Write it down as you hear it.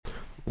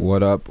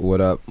What up,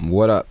 what up,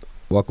 what up?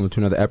 Welcome to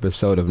another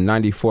episode of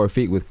 94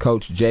 Feet with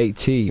Coach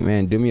JT.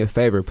 Man, do me a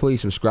favor.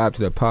 Please subscribe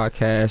to the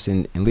podcast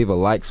and leave a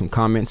like, some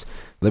comments.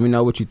 Let me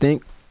know what you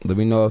think. Let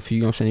me know if you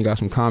know what I'm saying, you got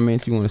some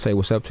comments. You want to say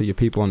what's up to your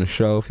people on the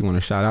show. If you want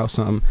to shout out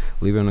something,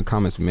 leave it in the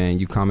comments, man.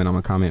 You comment, I'm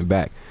going to comment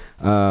back.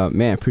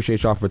 Man,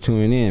 appreciate y'all for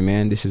tuning in,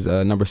 man. This is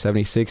number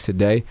 76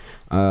 today.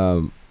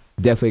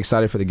 Definitely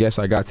excited for the guests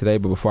I got today.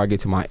 But before I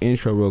get to my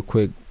intro real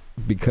quick,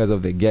 because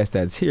of the guest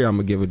that's here, I'm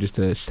going to give it just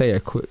to say a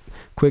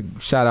quick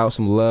shout out,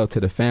 some love to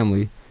the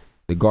family,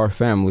 the Garth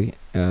family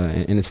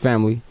and his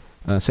family.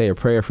 Say a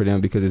prayer for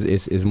them because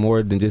it's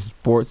more than just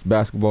sports,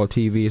 basketball,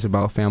 TV. It's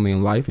about family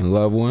and life and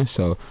loved ones.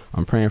 So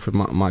I'm praying for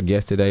my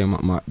guest today,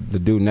 the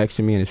dude next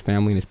to me and his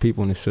family and his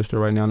people and his sister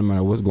right now, no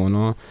matter what's going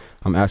on.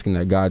 I'm asking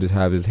that God just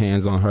have his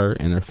hands on her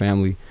and her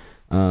family,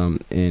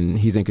 and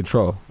he's in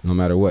control no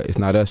matter what. It's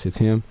not us, it's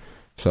him.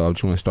 So I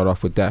just want to start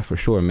off with that for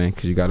sure, man,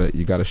 because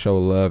you gotta show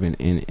love and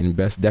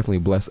definitely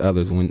bless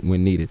others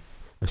when needed.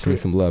 Send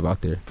some love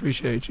out there.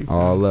 Appreciate you.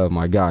 All love,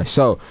 my guy.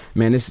 So,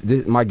 man, this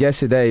my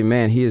guest today,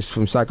 man, he is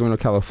from Sacramento,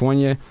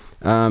 California.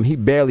 He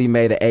barely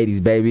made the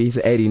 80s, baby. He's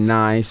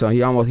 89, so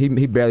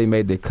he barely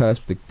made the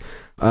cusp.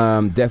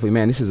 Definitely,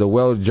 man, this is a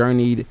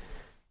well-journeyed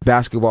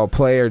basketball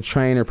player,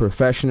 trainer,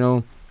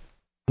 professional.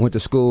 Went to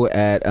school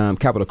at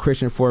Capital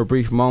Christian for a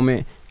brief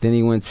moment. Then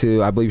he went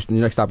to, I believe the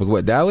next stop was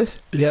what, Dallas?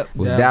 Yep.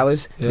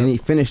 Dallas. Yep. Then he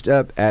finished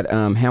up at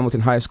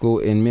Hamilton High School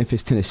in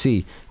Memphis,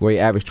 Tennessee, where he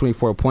averaged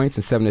 24 points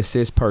and 7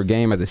 assists per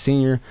game as a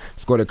senior.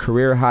 Scored a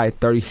career-high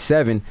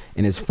 37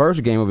 in his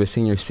first game of his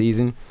senior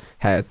season.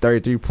 Had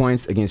 33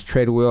 points against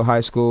Treadwell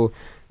High School.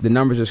 The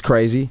numbers is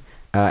crazy.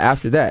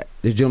 After that,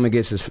 this gentleman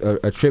gets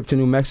a trip to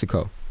New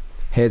Mexico.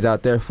 Heads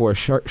out there for a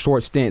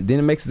short stint.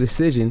 Then makes a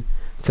decision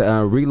to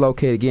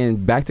relocate again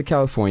back to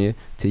California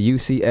to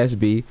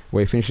UCSB,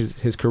 where he finishes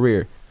his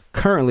career.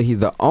 Currently, he's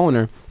the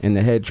owner and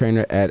the head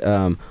trainer at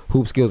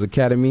Hoop Skills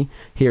Academy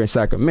here in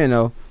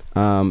Sacramento,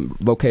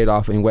 located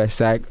off in West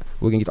Sac.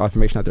 We can get the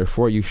information out there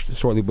for you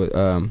shortly, but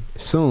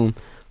soon.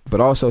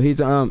 But also, he's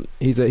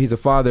a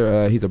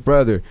father. He's a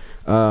brother.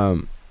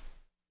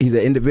 He's an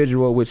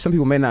individual which some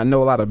people may not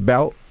know a lot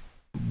about.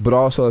 But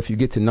also, if you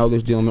get to know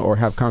this gentleman or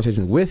have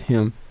conversations with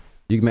him,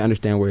 you may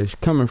understand where he's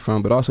coming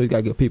from, but also he's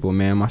got good people,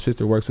 man. My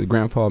sister works with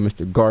Grandpa,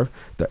 Mr. Garth,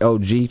 the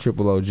OG,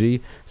 triple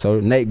OG. So,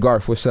 Nate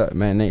Garth, what's up,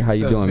 man? Nate, how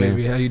you doing,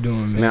 baby? man? How you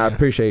doing, man? Man, I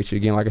appreciate you.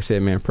 Again, like I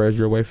said, man, prayers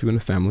your way for you and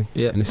the family.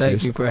 Yeah, and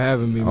thank you for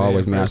having me, man.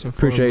 Always, man. I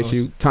appreciate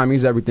you.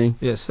 Timing's everything.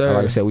 Yes, sir.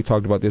 Like I said, we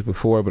talked about this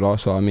before, but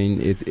also, I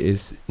mean,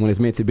 it's when it's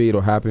meant to be,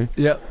 it'll happen.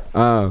 Yep.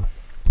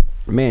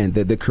 Man,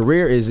 the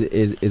career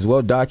is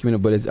well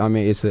documented, but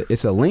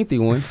it's a lengthy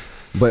one.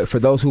 But for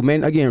those who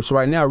so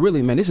right now,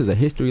 really, man, this is a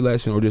history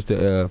lesson or just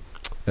a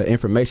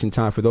information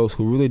time for those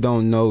who really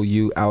don't know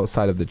you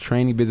outside of the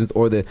training business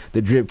or the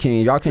drip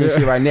king. Y'all can't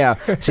see right now.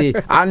 See,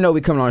 I know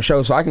we coming on a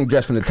show, so I can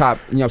dress from the top,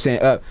 you know what I'm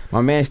saying, up. My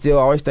man still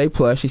always stay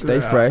plush. He stay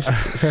fresh.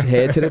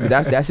 Head to the, but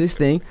that's his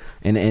thing.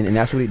 And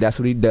that's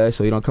what he does.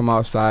 So he don't come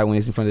outside when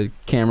he's in front of the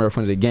camera, in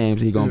front of the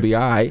games. He gonna be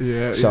all right.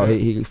 Yeah, so yeah.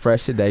 he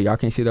fresh today. Y'all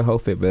can't see the whole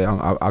fit, but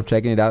I'm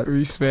checking it out.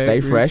 Respect,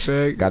 stay fresh.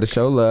 Respect. Got to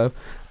show love.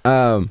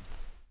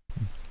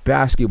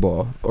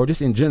 Basketball or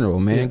just in general,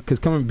 man, because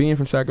being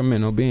from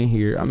Sacramento, being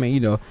here, I mean, you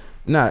know,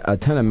 not a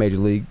ton of major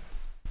league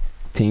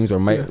teams or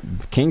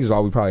Kings is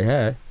all we probably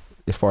had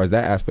as far as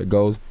that aspect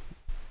goes.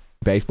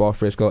 Baseball,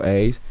 Frisco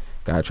A's,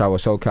 gotta travel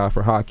SoCal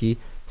for hockey.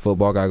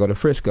 Football, gotta go to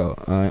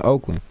Frisco,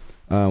 Oakland.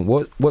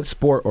 What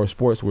sport or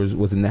sports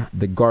was in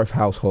the Garth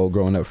household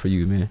growing up for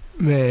you, man?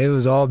 Man, it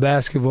was all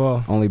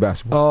basketball. Only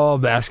basketball. All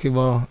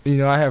basketball. You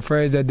know, I had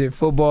friends that did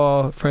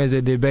football, friends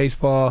that did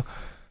baseball.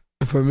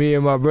 For me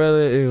and my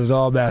brother, it was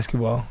all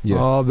basketball. Yeah.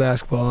 All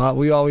basketball.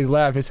 We always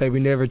laugh and say we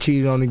never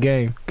cheated on the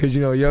game. Because,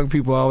 you know, young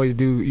people always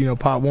do, you know,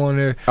 Pop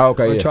Warner. Or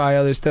try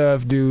other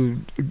stuff, do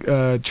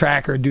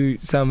track or do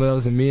something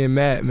else. And me and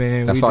Matt,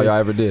 man. That's all y'all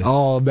ever did.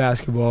 All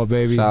basketball,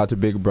 baby. Shout out to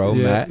big bro,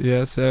 Matt.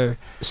 Yes, sir.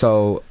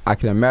 So I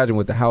can imagine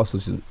what the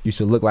house used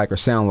to look like or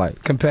sound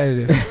like.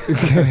 Competitive.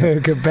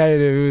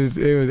 Competitive.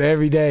 It was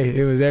every day.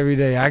 It was every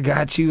day. I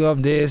got you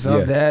up this,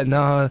 up that.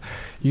 Nah.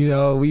 You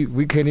know,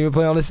 we couldn't even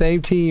play on the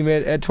same team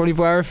at 24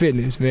 Hour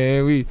Fitness,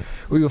 man. We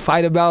would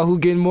fight about who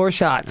getting more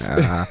shots.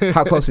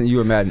 How close are you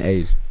and Matt in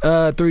age?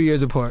 3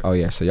 years apart. Oh,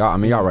 yeah. So, y'all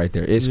right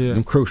there. It's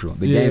crucial.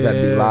 The games have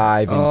to be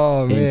live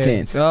and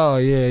intense. Oh,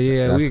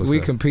 yeah. We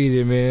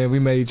competed, man. We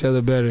made each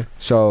other better.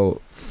 So,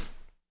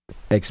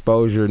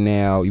 exposure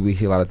now, we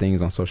see a lot of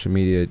things on social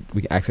media.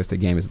 We can access the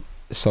game is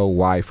so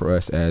wide for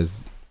us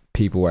as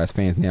people, as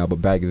fans now.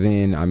 But back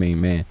then, I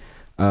mean, man,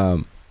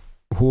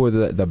 who are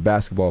the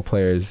basketball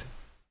players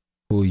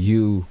who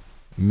you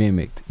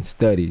mimicked and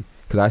studied?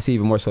 Because I see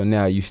even more so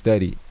now you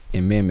study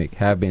and mimic,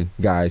 have been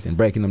guys and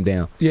breaking them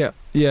down. Yeah.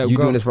 You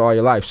doing this for all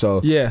your life. So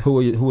who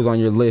was on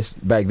your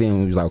list back then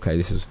when you was like,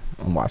 okay,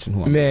 I'm watching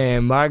who I'm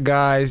Man, my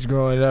guys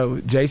growing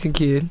up, Jason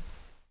Kidd.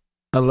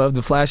 I love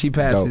the flashy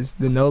passes,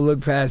 the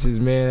no-look passes,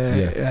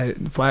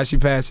 man. Flashy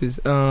passes.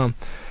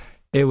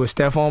 It was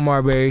Stephon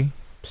Marbury.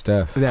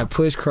 Steph. That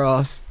push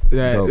cross,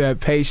 that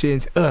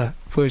patience,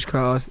 push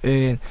cross.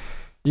 And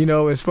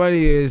what's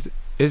funny is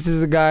this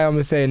is a guy I'm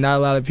gonna say not a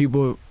lot of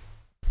people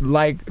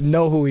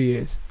know who he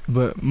is,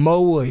 but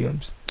Mo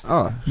Williams.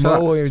 Oh,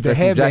 Mo Williams, the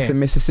headband, Jackson,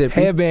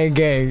 Mississippi. Headband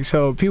gang.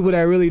 So people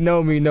that really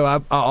know me know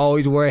I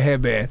always wear a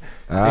headband.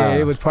 And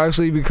it was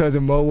partially because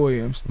of Mo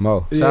Williams.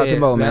 Mo, shout out to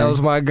Mo, man. That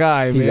was my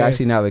guy, man. He's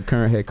actually now the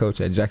current head coach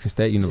at Jackson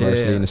State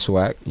University in the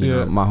SWAC. You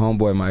know, my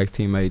homeboy, my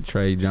ex-teammate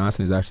Trey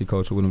Johnson is actually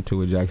coaching with him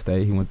too at Jackson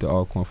State. He went to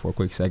Alcorn for a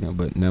quick second,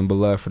 but nothing but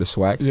love for the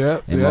SWAC.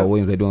 And Mo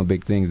Williams, they're doing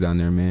big things down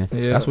there, man.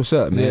 That's what's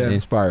up, man. They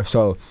inspire.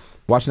 So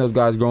watching those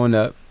guys growing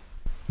up,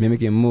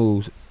 mimicking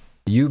moves,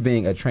 you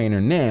being a trainer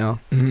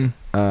now,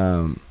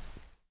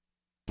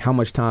 how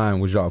much time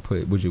was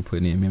you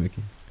putting in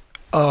mimicking?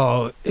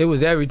 Oh, it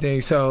was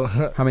everything. So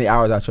how many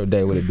hours out your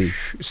day would it be?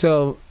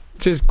 So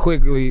just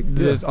quickly,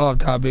 just off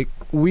topic,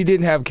 we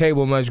didn't have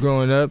cable much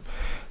growing up.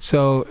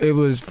 So it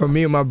was, for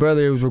me and my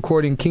brother, it was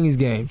recording Kings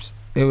games.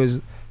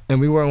 And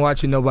we weren't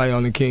watching nobody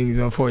on the Kings,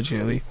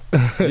 unfortunately.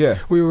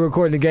 We were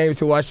recording the games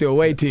to watch the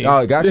away team.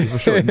 Oh, got you, for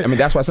sure. I mean,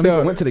 that's why some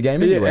people went to the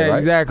game anyway, right?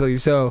 Exactly.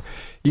 So,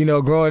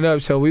 growing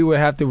up, so we would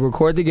have to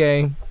record the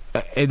game,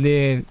 and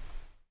then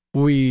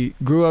we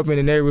grew up in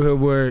a neighborhood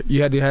where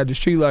you had to have the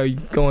street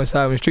light, go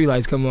inside when street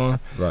lights come on.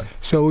 Right.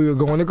 So we would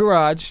go in the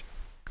garage,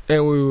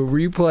 and we would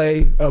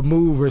replay a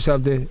move or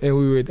something, and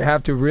we would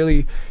have to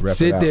really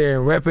sit there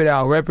and rep it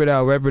out.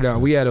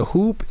 We had a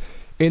hoop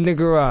in the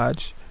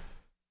garage,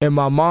 and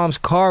my mom's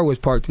car was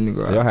parked in the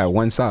garage. So y'all had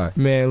one side.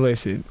 Man,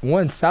 listen,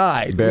 one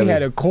side. Barely. We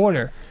had a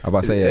corner. I was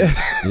about to say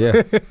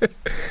that. Yeah.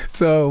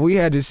 So we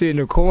had to sit in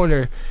the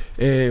corner,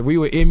 and we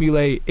would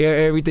emulate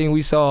everything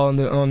we saw on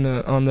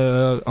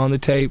the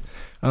tape.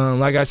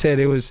 Like I said,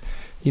 it was,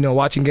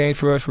 watching games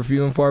for us were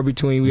few and far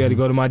between. We had to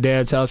go to my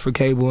dad's house for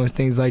cable and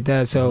things like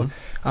that. So,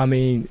 I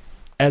mean,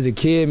 as a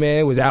kid, man,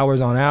 it was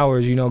hours on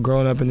hours.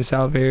 Growing up in the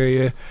South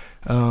area.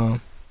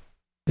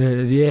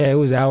 It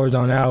was hours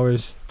on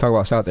hours. Talk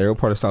about South area. What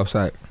part of South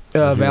Side?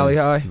 Valley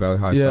High. Valley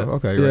High. South.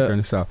 Okay, right there in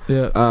the South.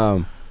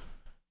 Yeah.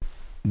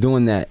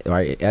 Doing that,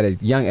 right, at a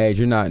young age,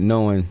 you're not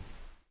knowing,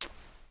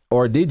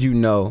 or did you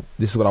know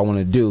this is what I want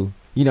to do?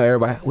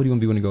 Everybody, what are you going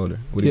to be when you go older?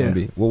 What are you going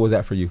to be? What was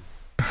that for you?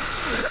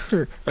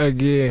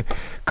 Again,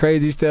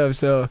 crazy stuff.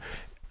 So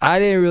I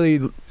didn't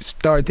really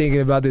start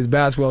thinking about this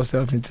basketball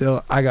stuff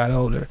until I got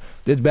older.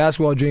 This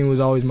basketball dream was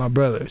always my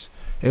brother's.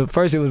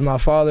 First it was my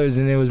father's,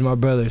 and it was my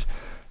brother's.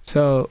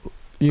 So,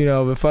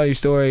 the funny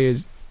story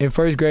is, in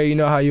first grade, you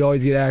know how you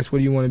always get asked, what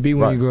do you want to be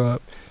when you grow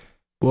up?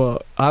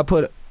 Well, I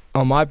put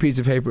on my piece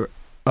of paper,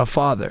 a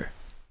father.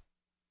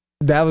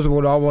 That was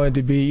what I wanted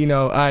to be.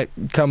 I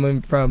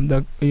coming from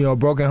the,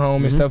 broken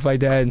home and stuff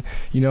like that, and,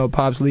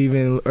 pops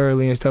leaving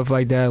early and stuff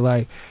like that.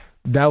 Like,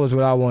 that was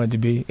what I wanted to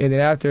be. And then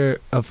after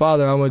a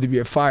father, I wanted to be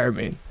a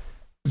fireman.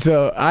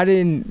 So I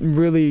didn't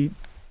really,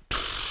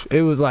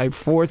 it was like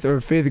 4th or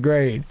 5th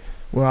grade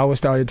when I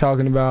started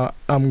talking about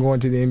I'm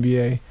going to the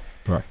NBA.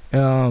 Right.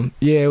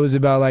 It was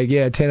about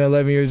 10,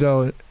 11 years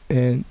old.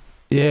 And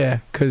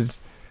because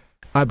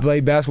I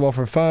played basketball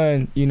for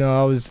fun, it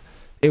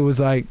was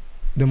like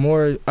the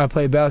more I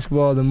played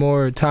basketball, the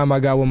more time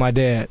I got with my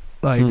dad.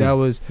 Like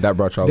that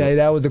brought y'all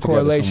that was the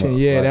correlation.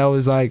 Right. That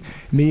was like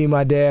me,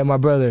 my dad, my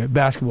brother,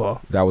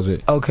 basketball. That was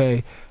it.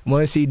 Okay.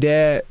 Want to see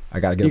dad?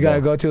 You gotta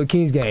go to a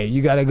Kings game.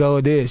 You gotta go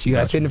with this. You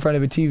gotta sit in front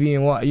of a TV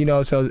and watch.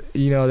 So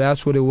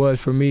that's what it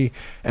was for me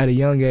at a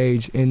young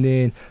age. And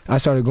then I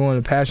started growing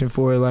a passion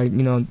for it,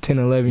 10,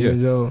 11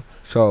 years old.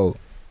 So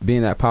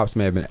being that pops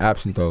may have been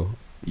absent though,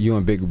 you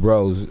and Big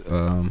Bros,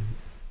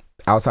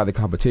 outside the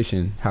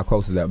competition, how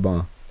close is that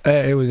bond?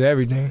 It was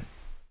everything.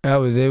 It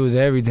was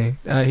everything.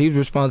 He's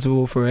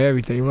responsible for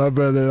everything. My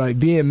brother,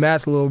 being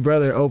Matt's little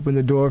brother, opened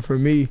the door for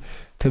me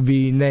to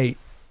be Nate.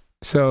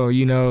 So,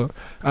 he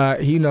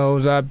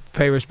knows I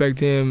pay respect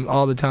to him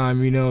all the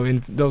time.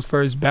 In those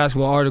first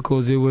basketball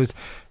articles, it was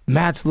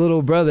Matt's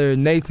little brother,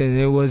 Nathan.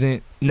 It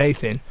wasn't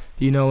Nathan,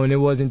 and it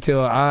wasn't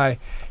until I,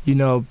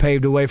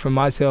 paved the way for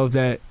myself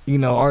that,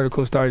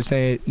 articles started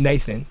saying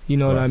Nathan. You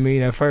know what I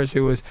mean? At first,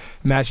 it was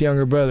Matt's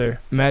younger brother,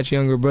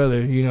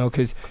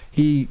 because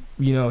he,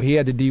 he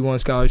had the D1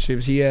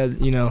 scholarships. He had,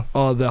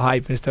 all the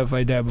hype and stuff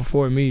like that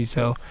before me.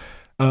 So,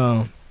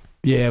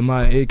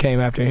 it came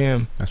after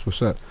him. That's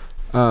what's up.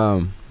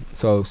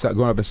 So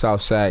growing up in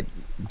South Sac,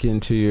 getting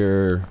to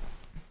your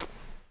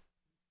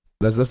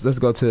let's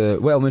go to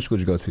what elementary school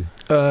did you go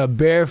to?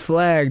 Bear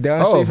Flag down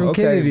the street from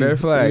Kennedy. Bear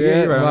Flag.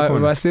 Yeah, right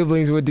my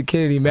siblings went to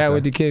Kennedy. Matt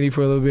went to Kennedy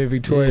for a little bit.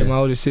 Victoria, my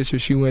older sister,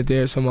 she went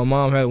there. So my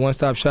mom had a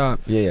one-stop shop.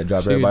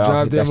 Drop everybody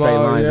off. Hit that straight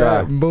line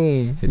drive.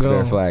 Boom. Hit the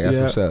Bear Flag. That's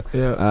what's up.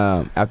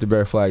 Yeah. After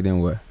Bear Flag,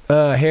 then what?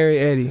 Harry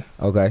Eddy.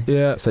 Okay.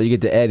 Yeah. So you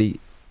get to Eddy.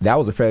 That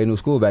was a fairly new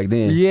school back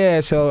then. Yeah,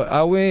 so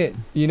I went,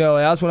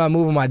 that's when I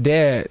moved with my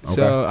dad. Okay.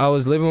 So I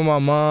was living with my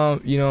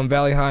mom, in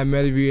Valley High,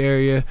 Meadowview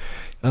area.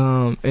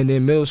 And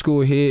then middle school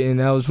hit, and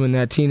that was when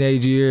that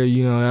teenage year,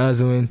 that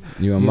was when.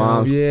 You and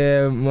moms?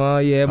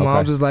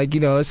 Moms was like,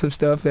 it's some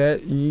stuff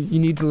that you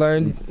need to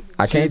learn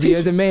I can't teach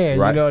as a man.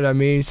 Right. You know what I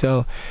mean?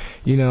 So,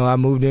 I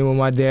moved in with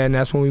my dad, and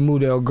that's when we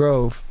moved to Elk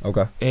Grove.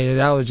 Okay. And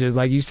that was just,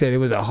 like you said, it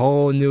was a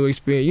whole new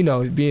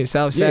experience. Being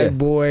Southside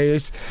boy,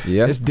 it's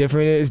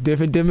different. It's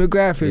different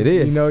demographics. It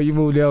is. You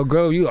moved to Elk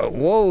Grove, you like,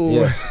 whoa.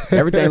 Yeah.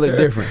 Everything looked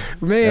different.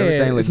 Man,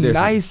 everything looked different.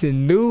 Nice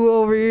and new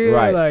over here.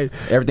 Right. Like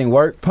everything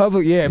worked.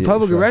 Public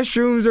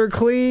restrooms are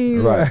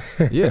clean. Right.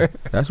 Yeah,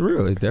 that's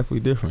real. It's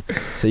definitely different.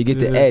 So you get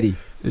to Eddie.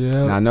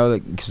 Yeah. Now I know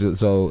that.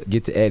 So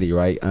get to Eddie,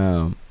 right?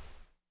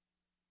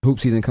 Hoop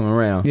season coming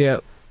around.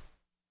 Yep.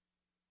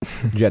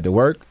 You had to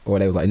work, or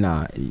they was like,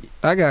 nah.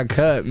 I got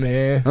cut,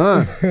 man.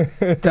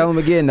 Tell them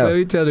again, though. Let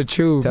me tell the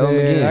truth, Tell them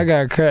again. I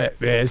got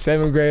cut, man.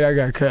 7th grade, I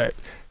got cut.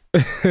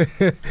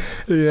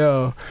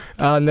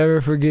 I'll never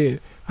forget.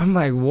 I'm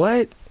like,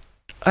 what?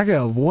 I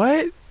got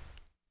what?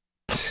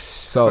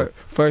 So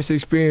first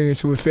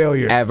experience with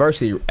failure,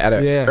 adversity at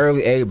an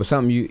early age, but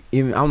something I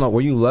don't know. Were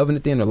you loving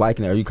it then, or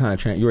liking it? Or you kind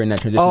of you were in that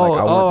transition?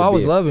 I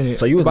was loving it.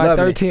 So you was by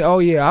loving 13. It. Oh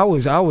yeah, I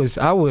was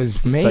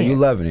man. So you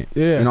loving it?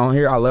 Yeah. And on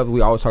here, I love it. We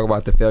always talk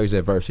about the failures,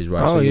 adversities,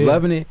 right? So you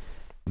loving it.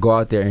 Go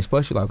out there, and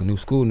especially like a new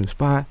school, new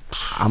spot.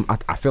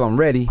 I feel I'm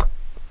ready.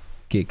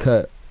 Get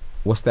cut.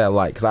 What's that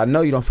like? Because I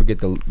know you don't forget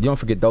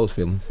those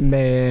feelings.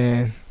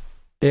 Man,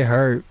 it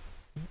hurt.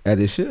 As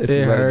it should. If it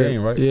you hurt. A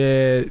game, right?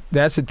 Yeah,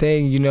 that's the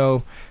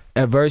thing.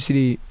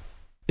 Adversity,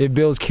 it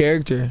builds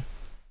character.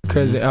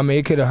 Because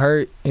it could have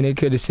hurt and it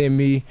could have sent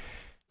me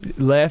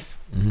left,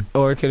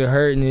 or it could have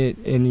hurt and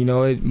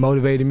it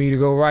motivated me to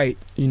go right.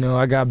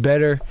 I got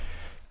better,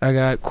 I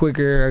got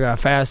quicker, I got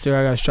faster,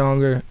 I got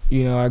stronger.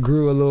 I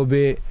grew a little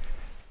bit,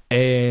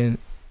 and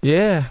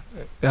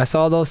I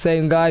saw those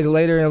same guys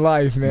later in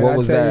life, man. What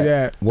was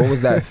that? What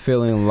was that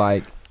feeling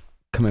like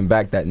coming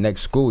back that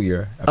next school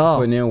year after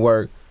putting in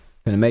work?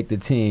 Going to make the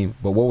team,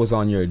 but what was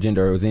on your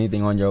agenda, or was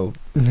anything on your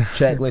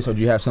checklist, or did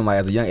you have something like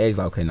as a young age,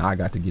 like, okay, now I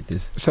got to get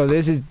this? So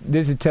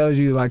this tells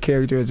you my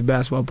character as a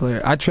basketball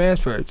player. I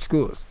transferred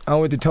schools. I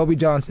went to Toby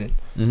Johnson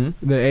the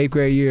 8th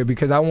grade year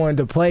because I wanted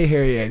to play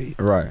Harry Eddy.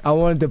 Right. I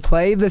wanted to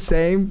play the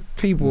same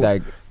people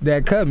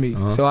that cut me.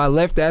 So I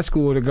left that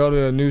school to go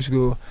to a new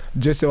school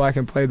just so I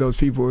can play those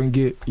people and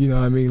get,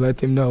 let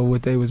them know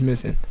what they was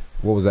missing.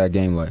 What was that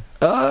game like?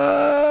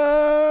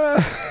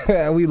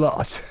 We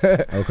lost.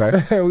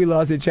 Okay. We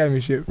lost the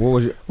championship. What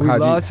was we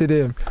lost to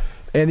them.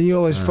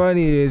 And what's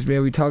funny is,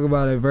 man, we talk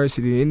about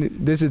adversity, and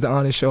this is the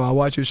honest show. I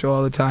watch your show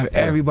all the time.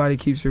 Everybody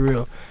keeps it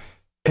real.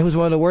 It was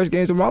one of the worst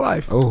games of my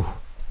life. Oh.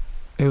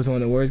 It was one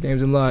of the worst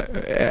games of my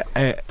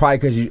life. Probably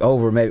because you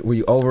were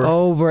you over?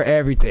 Over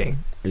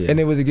everything. Yeah. And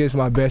it was against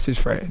my bestest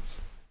friends.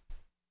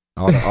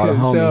 All the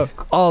homies.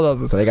 So, all of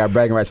them. So they got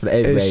bragging rights for the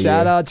 8th grade. And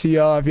shout out to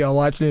y'all if y'all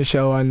watching the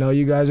show. I know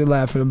you guys are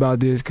laughing about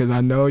this because I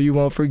know you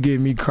won't forget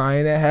me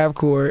crying at half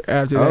court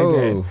after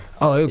that game.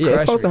 Oh, it was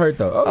it's supposed to hurt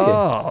though.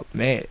 Oh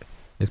man.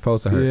 It's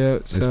supposed to hurt. Yeah,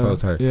 it's supposed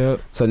to hurt. Yeah.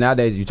 So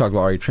nowadays, you talked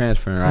about already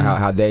transferring, right?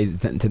 How days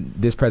to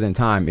this present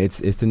time, it's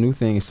the new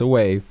thing, it's the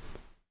wave.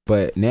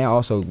 But now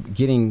also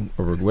getting,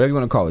 or whatever you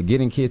want to call it,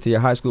 getting kids to your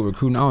high school,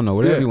 recruiting, I don't know,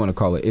 whatever you want to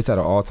call it, it's at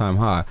an all-time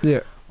high.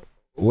 Yeah.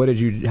 How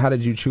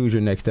did you choose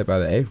your next step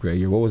out of the 8th grade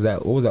year? What was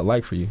that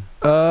like for you?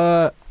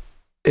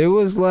 It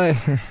was like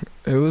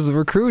it was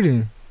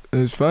recruiting. It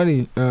was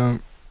funny.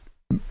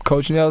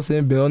 Coach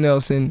Nelson, Bill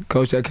Nelson,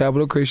 coached at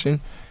Capital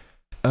Christian.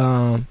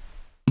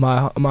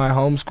 My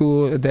home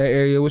school at that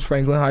area was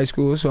Franklin High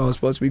School, so I was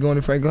supposed to be going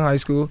to Franklin High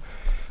School.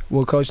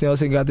 Well, Coach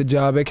Nelson got the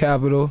job at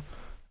Capital.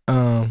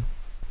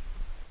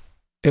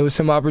 It was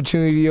some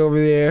opportunity over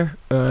there.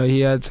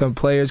 He had some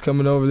players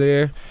coming over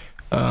there.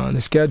 The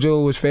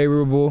schedule was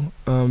favorable,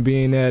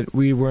 being that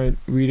we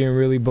didn't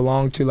really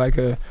belong to like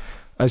a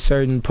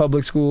certain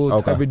public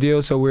school type of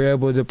deal, so we were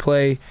able to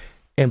play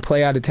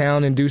out of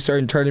town and do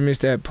certain tournaments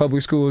that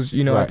public schools,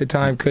 at the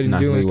time couldn't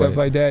do and stuff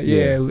like that.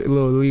 Yeah, a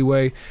little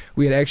leeway.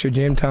 We had extra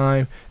gym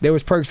time. There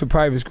was perks of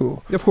private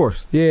school. Of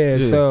course. Yeah.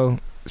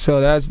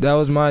 So that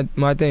was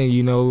my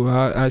thing.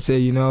 I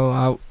said,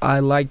 I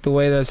liked the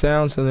way that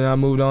sounds, so then I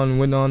moved on and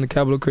went on to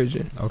Capital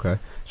Christian. Okay.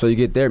 So you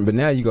get there, but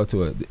now you go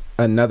to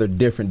another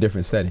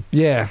different setting.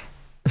 Yeah.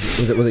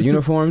 Was it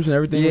uniforms and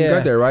everything? Yeah. You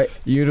got there, right?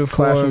 Uniforms.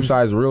 Classroom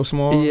size real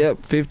small?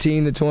 Yep,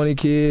 15 to 20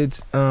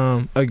 kids.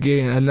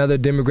 Again, another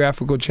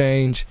demographical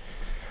change.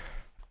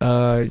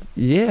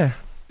 Yeah.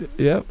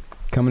 Yep.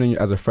 Coming in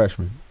as a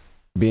freshman,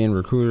 being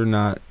recruited or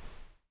not,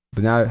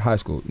 but now at high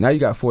school. Now you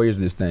got 4 years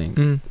of this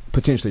thing,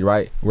 potentially,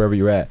 right? Wherever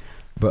you're at.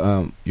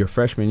 But your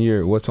freshman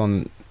year, what's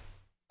on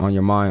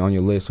your mind, on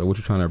your list, or what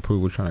you're trying to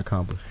improve, what you're trying to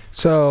accomplish?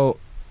 So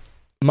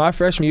my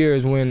freshman year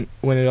is when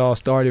it all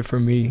started for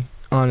me,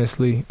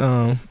 honestly.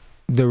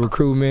 The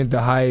recruitment,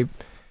 the hype,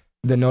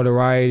 the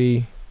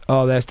notoriety,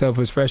 all that stuff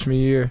was freshman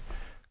year.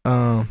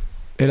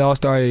 It all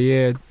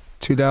started,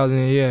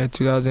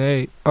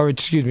 2008, or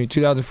excuse me,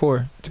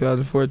 2004,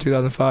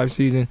 2005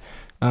 season.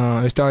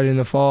 It started in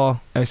the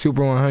fall at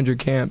Super 100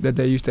 camp that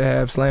they used to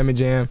have, Slam and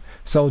Jam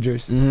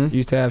Soldiers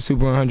used to have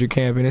Super 100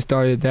 camp, and it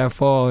started that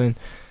fall. And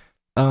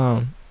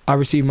I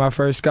received my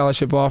first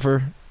scholarship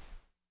offer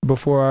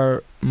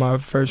before my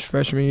first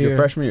freshman year. Your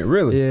freshman year,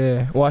 really?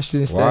 Yeah,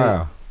 Washington State.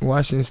 Wow.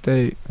 Washington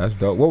State. That's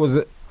dope. What was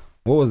it?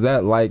 What was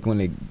that like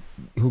when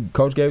who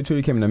coach gave it to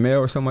you? Came in the mail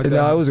or something like that?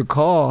 No, it was a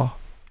call.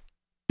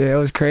 Yeah, it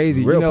was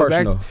crazy. Real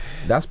personal.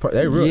 That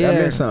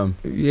meant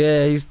something.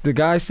 Yeah, he's the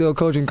guy still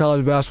coaching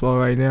college basketball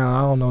right now.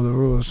 I don't know the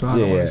rules, so I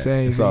don't want to say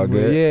anything. It's all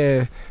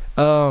good.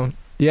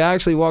 Yeah, I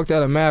actually walked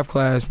out of math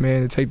class,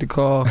 man, to take the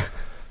call.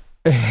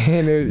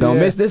 Don't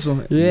miss this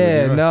one.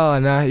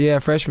 Yeah,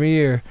 freshman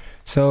year.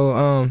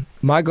 So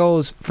my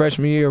goals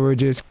freshman year were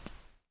just,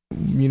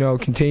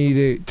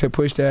 continue to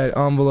push that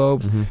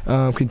envelope,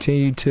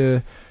 continue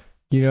to,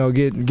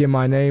 get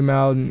my name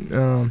out,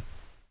 and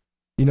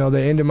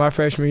the end of my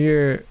freshman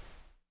year,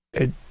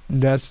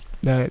 that's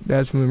when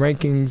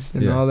rankings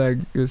and all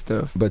that good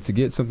stuff. But to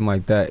get something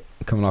like that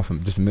coming off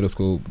from just middle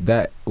school,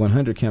 that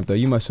 100 camp though,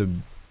 you must have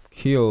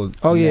killed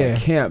that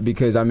camp,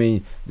 because I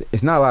mean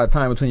it's not a lot of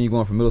time between you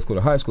going from middle school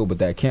to high school, but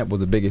that camp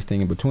was the biggest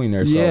thing in between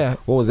there. So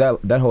what was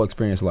that whole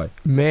experience like?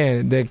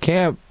 Man, the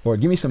camp, or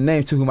give me some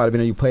names too who might have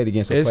been you played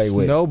against or played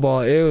with.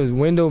 Snowball. It was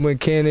Wendell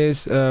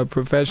McKinnis,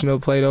 professional,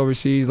 played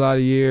overseas a lot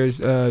of years.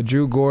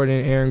 Drew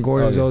Gordon, Aaron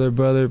Gordon's older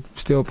brother,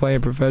 still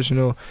playing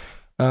professional.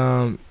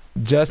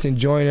 Justin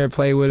Joyner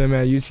played with him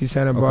at UC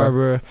Santa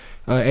Barbara.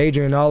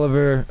 Adrian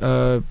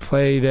Oliver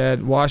played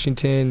at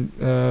Washington,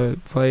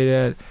 played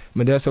at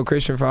Modesto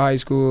Christian for high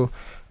school.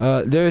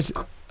 There's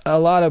a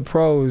lot of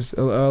pros,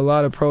 a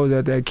lot of pros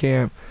at that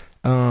camp.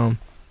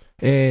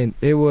 And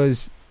it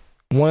was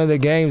one of the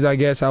games, I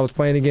guess, I was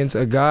playing against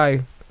a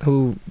guy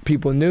who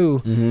people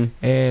knew,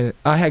 and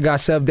I had got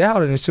subbed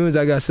out, and as soon as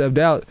I got subbed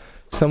out,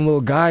 some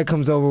little guy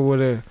comes over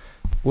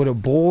with a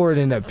board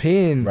and a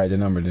pen. Write the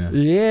number down.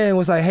 Yeah, and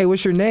was like, hey,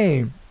 what's your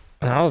name?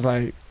 And I was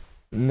like,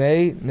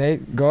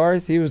 Nate,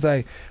 Garth. He was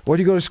like, where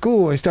do you go to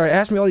school? And he started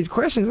asking me all these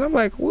questions. And I'm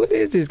like, what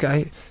is this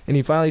guy? And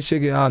he finally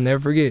shook it. I'll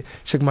never forget.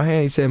 Shook my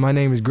hand. He said, my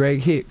name is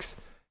Greg Hicks.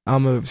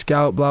 I'm a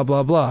scout, blah,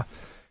 blah, blah.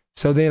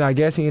 So then I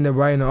guess he ended up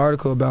writing an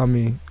article about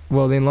me.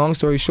 Well, then long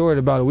story short,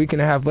 about a week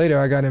and a half later,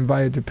 I got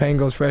invited to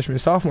Pango's freshman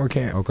and sophomore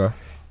camp. Okay.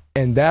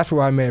 And that's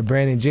where I met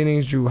Brandon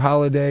Jennings, Drew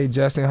Holiday,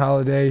 Justin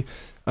Holiday,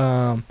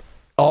 guy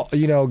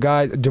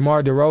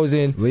DeMar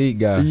DeRozan, league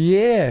guy.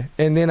 Yeah,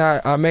 and then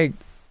I make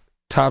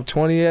top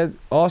 20 at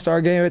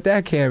All-Star game at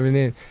that camp, and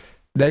then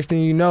next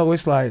thing you know,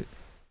 it's like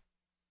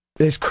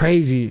it's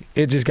crazy.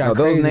 It just got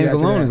crazy. Those names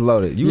alone is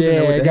loaded. You was in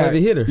there with the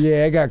heavy hitters.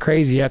 Yeah, it got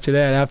crazy after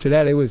that. After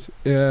that,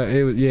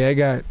 it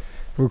got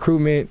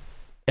recruitment,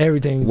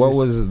 everything. What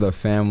was the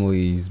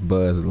family's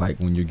buzz like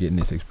when you're getting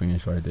this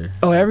experience right there?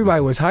 Oh,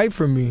 everybody was hyped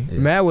for me. Yeah.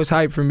 Matt was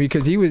hyped for me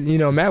because he was,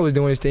 Matt was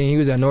doing his thing. He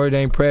was at Notre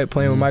Dame Prep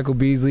playing with Michael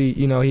Beasley.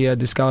 He had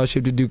the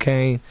scholarship to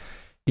Duquesne.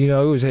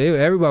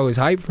 Everybody was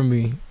hyped for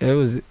me.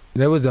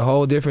 There was a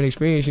whole different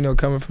experience,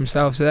 coming from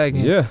South Sac.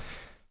 And,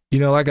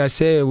 like I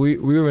said, we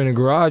were in a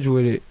garage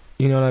with it.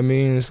 You know what I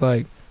mean? It's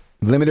like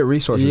limited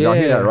resources. Y'all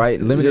hear that, right?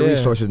 Limited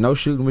resources. No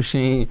shooting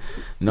machine,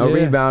 no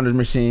rebounders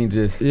machine.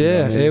 Just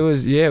it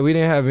was. We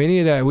didn't have any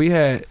of that.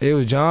 It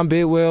was John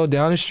Bidwell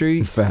down the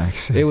street.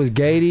 Facts. It was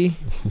Gady.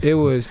 It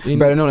was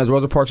better known as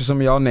Rosa Parks to some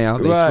of y'all now.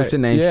 They switched the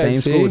name. Same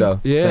school though.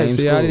 Yeah. I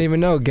didn't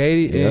even know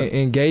Gady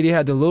and Gady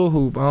had the little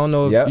hoop. I don't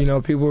know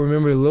if people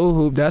remember the little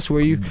hoop. That's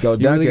where you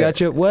really got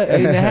your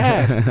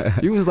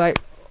 8.5. You was like,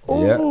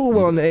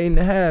 on the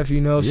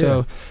 8.5,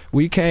 so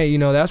we came,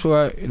 that's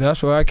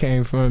where I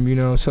came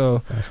from,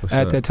 so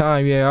at that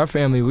time, our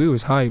family, we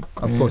was hyped.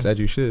 Of course, as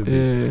you should be.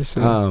 Yeah,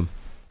 so.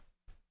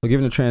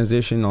 Given the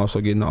transition, also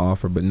getting the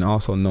offer, but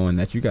also knowing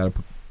that you got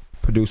to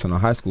produce on a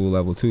high school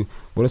level too,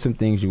 what are some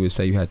things you would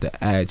say you had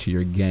to add to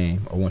your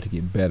game or want to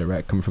get better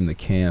at coming from the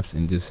camps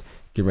and just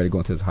get ready to go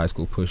into this high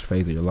school push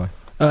phase of your life?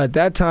 At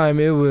that time,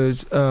 it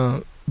was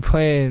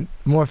playing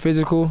more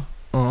physical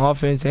on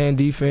offense and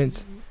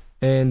defense.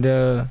 And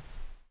the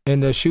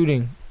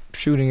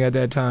shooting at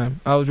that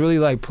time. I was really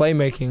like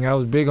playmaking. I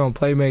was big on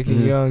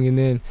playmaking young,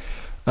 and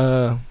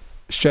then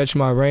stretch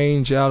my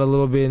range out a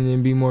little bit and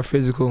then be more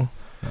physical.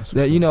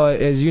 That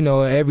as you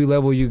know, at every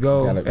level you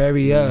go,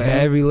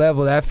 every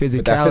level that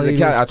physicality,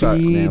 the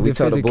speed, the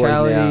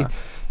physicality.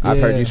 I've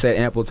heard you say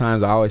ample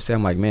times. I always say,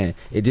 I'm like, man,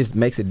 it just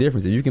makes a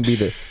difference. If you can be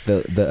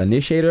the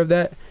initiator of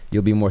that,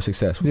 you'll be more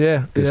successful.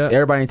 Yeah, because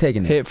everybody ain't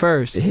taking it. Hit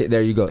first.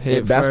 There you go.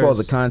 Basketball is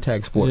a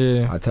contact sport.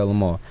 Yeah. I tell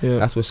them all. Yeah.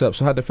 That's what's up.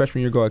 So how'd the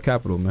freshman year go at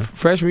Capitol, man?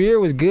 Freshman year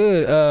was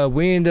good.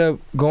 We ended up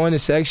going to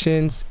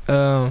sections.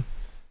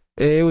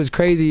 It was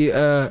crazy.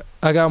 I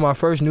got my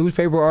first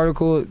newspaper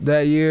article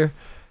that year.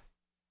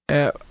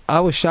 I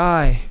was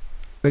shy.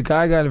 The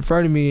guy got in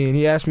front of me and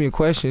he asked me a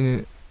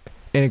question,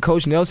 and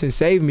Coach Nelson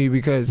saved me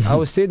because I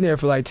was sitting there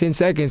for like 10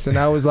 seconds and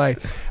I was like,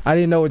 I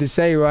didn't know what to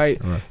say, right?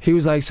 He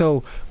was like,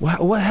 so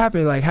what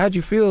happened? Like, how'd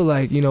you feel?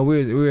 Like, we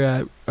were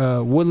at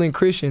Woodland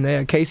Christian. They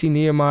had Casey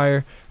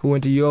Nehemiah, who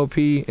went to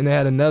UOP, and they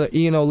had another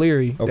Ian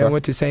O'Leary that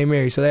went to St.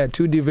 Mary. So they had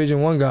 2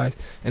 Division I guys.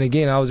 And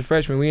again, I was a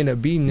freshman. We ended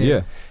up beating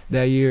them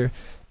that year.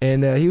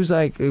 And he was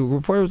like, the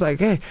reporter was like,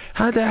 hey,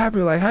 how'd that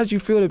happen? Like, how'd you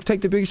feel to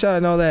take the big shot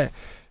and all that?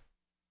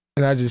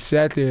 And I just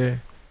sat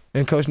there,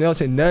 and Coach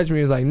Nelson nudged me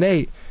and was like,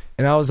 Nate.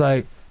 And I was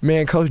like,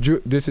 man, Coach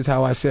Drew, this is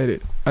how I said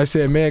it. I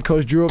said, man,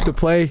 Coach drew up the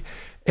play,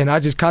 and I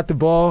just caught the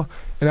ball,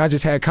 and I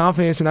just had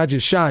confidence, and I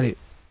just shot it.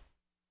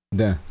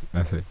 Damn,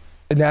 that's it.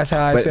 And that's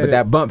how I said it. But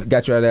that bump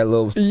got you out of that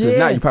little. Yeah.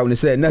 Now you probably wouldn't have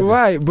said nothing.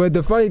 Right, but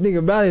the funny thing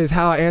about it is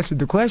how I answered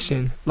the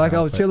question. Like,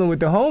 I was chilling with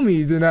the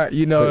homies, and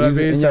you know what I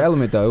mean? In your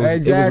element, though.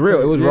 Exactly. It was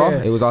real. It was raw.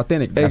 It was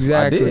authentic. That's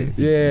exactly. what I did.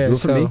 Yeah. Do it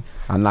for me.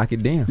 I knock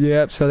it down.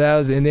 Yep. So that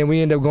was, and then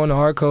we ended up going to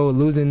Arco,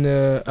 losing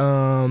to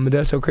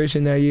Modesto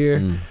Christian that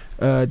year.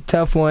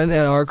 Tough one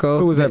at Arco.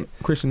 Who was that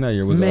Christian that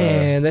year?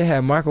 They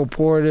had Michael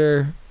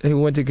Porter, who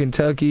went to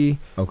Kentucky.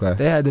 Okay.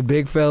 They had the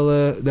big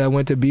fella that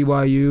went to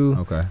BYU.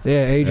 Okay. They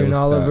had Adrian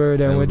Oliver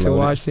that went to loaded.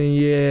 Washington.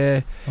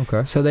 Yeah.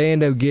 Okay. So they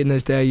ended up getting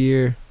us that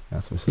year.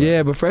 That's what's up.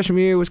 Yeah, but freshman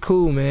year was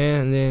cool,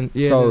 man. And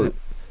then So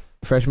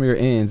freshman year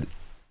ends.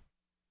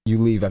 You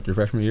leave after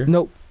freshman year?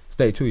 Nope.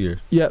 Stay 2 years.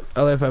 Yep.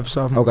 I left after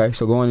sophomore. Okay.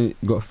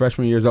 So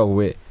freshman year's over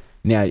with.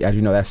 Now, as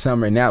you know, that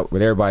summer and now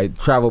with everybody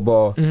travel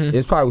ball,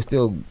 it's probably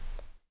still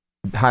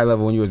high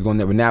level when you was going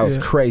there, but now it's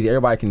crazy.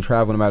 Everybody can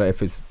travel no matter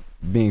if it's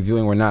being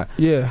viewing or not.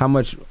 Yeah. How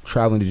much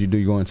traveling did you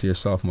do going into your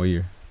sophomore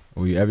year?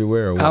 Were you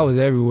everywhere or what? I was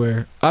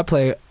everywhere.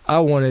 I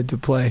wanted to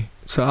play.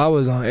 So I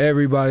was on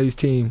everybody's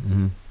team.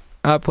 Mm-hmm.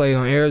 I played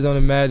on Arizona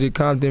Magic,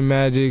 Compton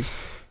Magic,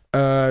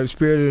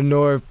 Spirit of the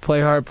North,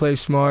 Play Hard, Play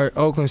Smart,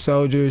 Oakland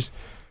Soldiers.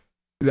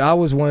 I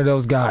was one of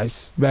those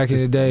guys back in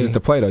the day. Just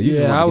to play though.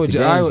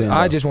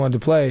 I just wanted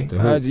to play.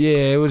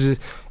 It was just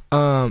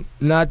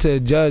not to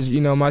judge,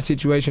 my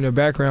situation or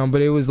background,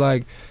 but it was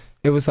like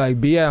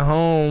be at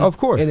home, of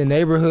course, in the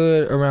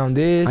neighborhood around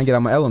this. I get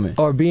out my element,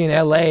 or be in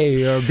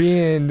LA, or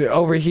being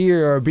over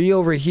here, or be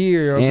over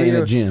here, or and be in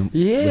the gym.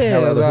 Yeah,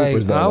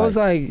 like I was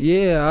like,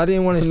 I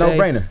didn't want to stay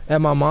no-brainer.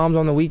 At my mom's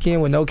on the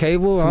weekend with no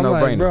cable. It's I'm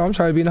no-brainer. Like, bro, I'm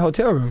trying to be in the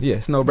hotel room. Yeah,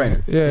 it's no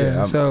brainer.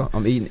 Yeah, so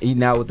I'm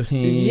eating out with the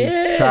team.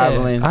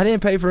 Traveling. I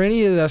didn't pay for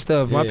any of that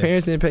stuff. My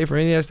parents didn't pay for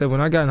any of that stuff.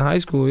 When I got in high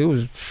school, it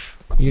was,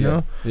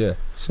 know. Yeah.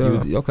 So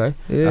okay.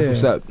 Yeah. That's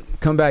what's up.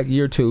 Come back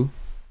year 2.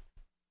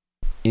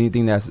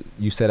 Anything that's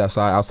you said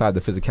outside the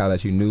physicality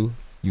that you knew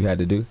you had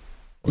to do?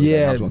 Or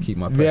I was gonna keep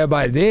my pressure? Yeah,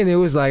 by then it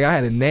was like I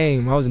had a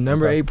name. I was the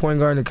number 8 point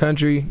guard in the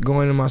country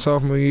going into my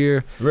sophomore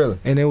year. Really?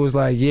 And it was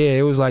like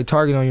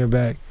target on your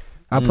back.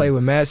 I played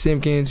with Matt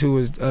Simpkins, who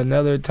was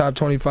another top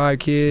 25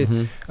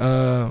 kid.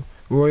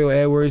 Royal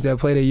Edwards that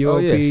played at UOP. Oh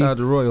yeah, shout out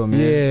to Royal, man.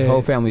 Yeah.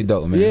 Whole family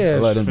dope, man. Yeah, I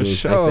love them for dudes.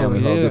 sure. They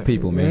family, whole good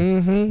people,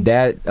 man.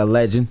 Dad, a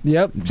legend.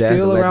 Yep, Dad's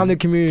still around the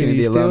community.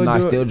 Kennedy alumni,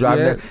 still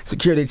driving that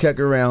security check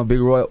around. Big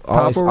Royal,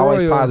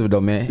 always positive though,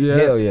 man.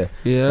 Hell yeah.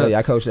 Yeah.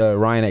 I coached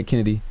Ryan at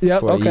Kennedy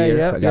for a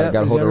year. Got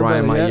to hold of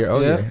Ryan my year.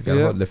 Oh yeah, got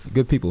to hold the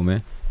good people,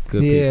 man.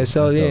 Good people.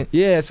 So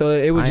then, so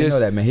it was I didn't know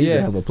that, man. He's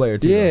a hell of a player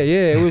too.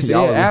 It was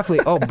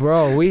athlete. Oh,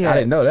 bro, we had. I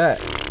didn't know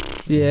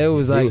that. Yeah, it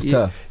was like it was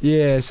tough.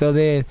 Yeah, so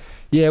then.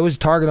 Yeah, it was a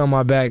target on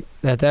my back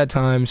at that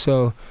time,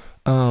 so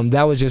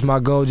that was just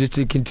my goal, just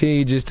to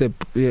continue, just to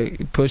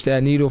push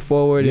that needle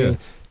forward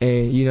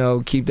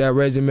and keep that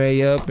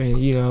resume up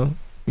and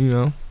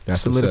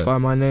That's solidify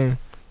my name.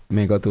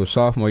 Man, go through a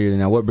sophomore year.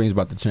 Now, what brings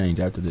about the change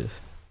after this?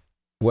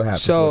 What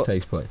happens? What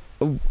takes place?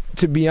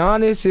 To be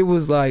honest, it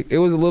was a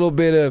little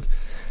bit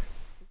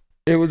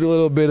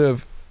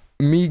of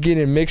me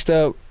getting mixed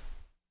up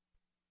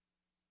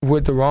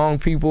with the wrong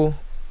people.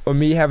 Or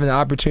me having the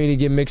opportunity to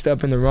get mixed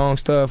up in the wrong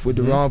stuff with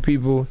the wrong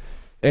people,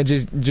 and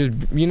just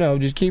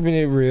keeping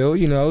it real,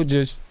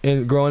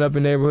 and growing up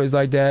in neighborhoods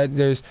like that.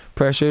 There's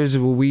pressures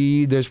with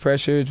weed, there's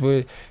pressures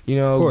with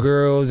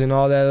girls and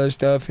all that other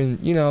stuff,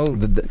 and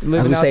living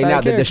as we say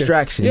now, character. the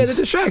distractions. Yeah, the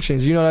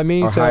distractions. You know what I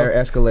mean? Are higher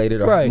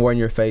escalated, or right. more in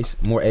your face,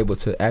 more able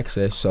to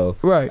access. So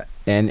right.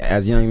 And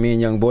as young men,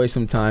 young boys,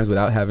 sometimes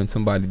without having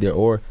somebody there,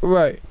 or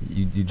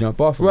you jump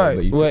off a little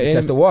bit, you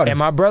test the water. And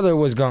my brother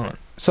was gone.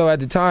 So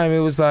at the time, it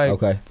was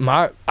like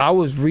I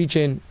was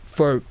reaching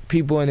for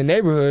people in the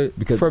neighborhood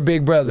for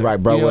Big Brother. Right,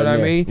 bro. You know what I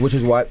mean? Which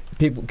is what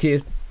people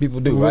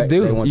do, right? They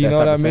want that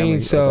what I mean?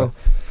 So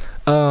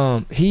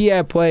he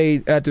had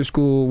played at the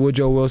school with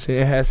Joe Wilson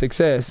and had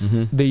success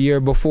the year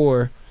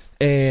before.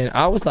 And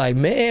I was like,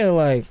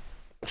 man,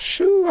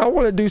 shoot, I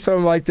want to do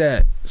something like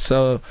that.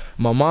 So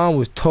my mom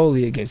was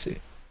totally against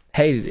it.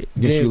 Hated it.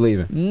 Against you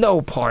leaving?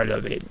 No part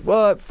of it.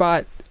 But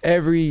fought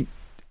every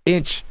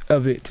inch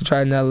of it to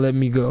try not to let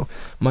me go.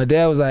 My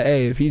dad was like,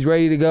 hey, if he's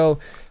ready to go,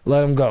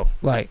 let him go.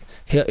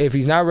 If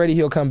he's not ready,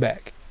 he'll come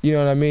back. You know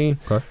what I mean?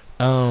 Okay.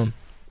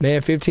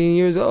 Man, 15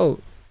 years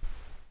old,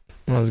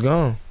 I was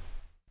gone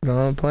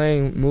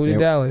playing, moved to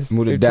Dallas.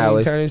 Moved to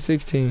Dallas. Turning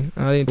 16.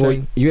 I didn't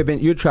turn.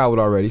 You traveled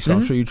already, so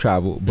I'm sure you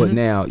traveled, but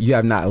now you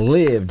have not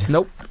lived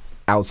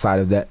outside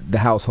of the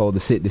household,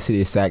 the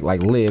city of Sac,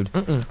 lived.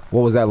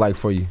 What was that like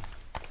for you?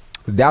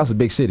 Dallas is a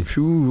big city.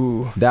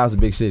 Dallas is a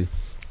big city.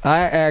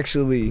 I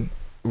actually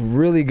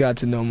really got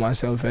to know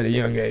myself at a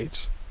young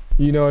age.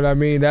 You know what I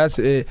mean? That's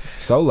it.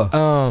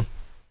 Solo.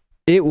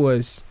 It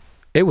was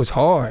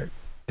hard.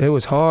 It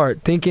was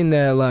hard thinking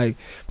that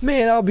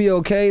man, I'll be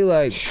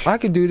okay. I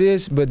could do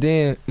this, but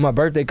then my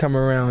birthday come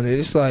around.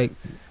 It's like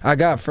I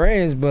got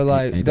friends, but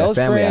those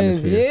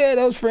friends,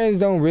 those friends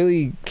don't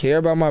really care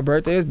about my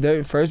birthday. It's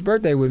their first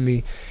birthday with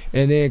me,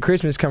 and then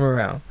Christmas come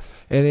around,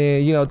 and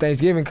then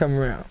Thanksgiving come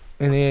around.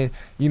 And then,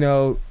 you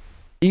know,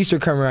 Easter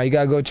come around, you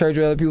gotta go to church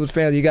with other people's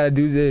family, you gotta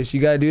do this,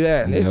 you gotta do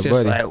that. And it's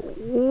just like,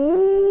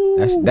 ooh,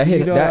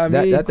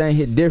 that thing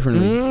hit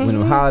differently. When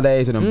them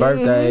holidays and them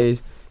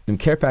birthdays, them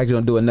care packages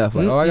don't do enough.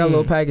 Like, I got a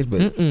little package,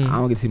 but I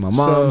don't get to see my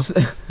mom's.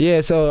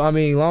 So I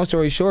mean, long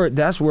story short,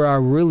 that's where I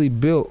really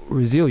built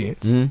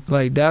resilience.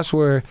 Like, that's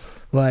where,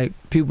 like,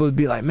 people would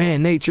be like,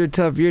 man, Nate, you're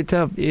tough.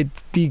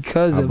 It's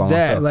because of that.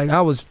 Myself. Like, I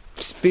was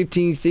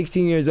 15,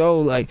 16 years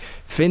old, like,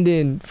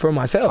 fending for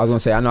myself. I was gonna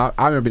say, I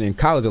remember being in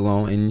college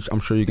alone, and I'm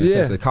sure you can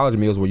attest to the college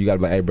meals where you gotta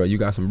be like, hey, bro, you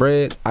got some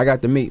bread, I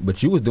got the meat.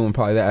 But you was doing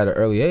probably that at an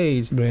early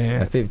age,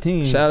 man. At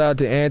 15. Shout out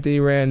to Anthony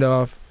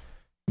Randolph,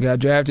 got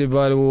drafted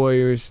by the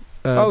Warriors,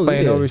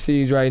 playing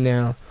overseas right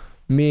now.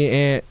 Me and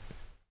Ant,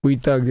 we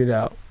thugged it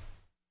out.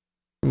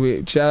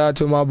 Shout out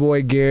to my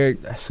boy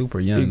Garrett. That's super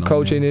young. He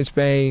coaching in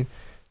Spain.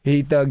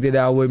 He thugged it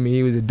out with me.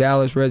 He was a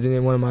Dallas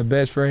resident, one of my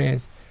best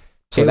friends.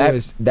 So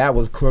that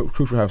was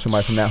crucial to have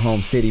somebody from that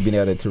home city being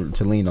able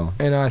to lean on.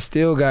 And I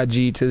still got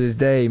G to this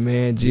day,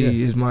 man.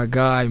 G is my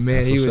guy,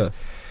 man. He was,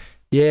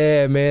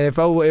 man. If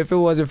it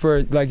wasn't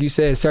for, like you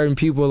said, certain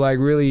people, like,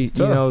 really,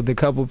 you know, the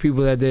couple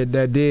people that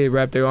did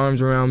wrap their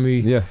arms around me.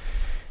 Yeah.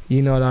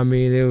 You know what I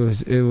mean?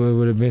 It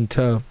would have been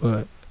tough,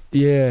 but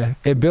yeah,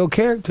 it built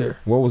character.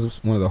 What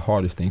was one of the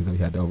hardest things that we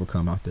had to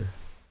overcome out there?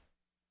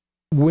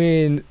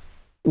 When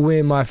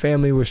my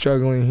family was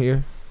struggling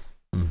here.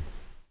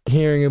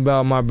 Hearing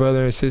about my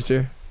brother and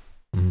sister,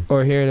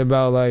 or hearing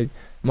about, like,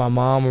 my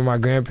mom or my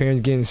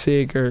grandparents getting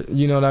sick, or,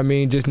 you know what I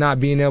mean, just not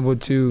being able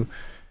to.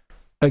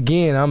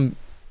 Again,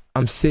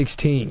 I'm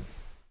 16,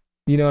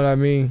 you know what I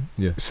mean.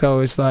 Yeah. So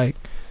it's like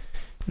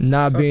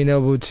not being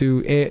able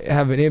to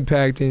have an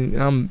impact, and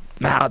I'm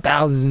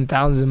thousands and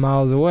thousands of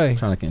miles away.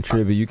 Trying to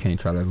contribute, you can't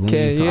try to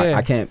lean.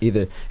 I can't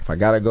either. If I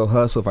gotta go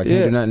hustle, if I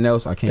can't do nothing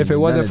else, I can't. If it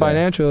wasn't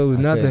financial, it was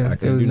nothing.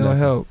 It was no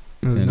help.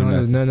 There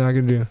was nothing I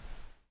could do.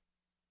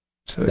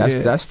 So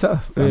that's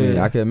tough. I mean,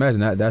 I can imagine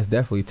that's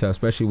definitely tough,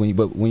 especially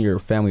when you're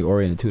family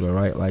oriented too, though,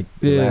 right? Like,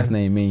 the last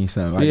name means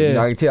something.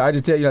 I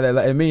just tell you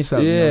that it means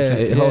something. Yeah,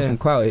 you know it holds some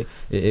clout.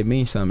 It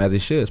means something, as it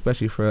should,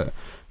 especially for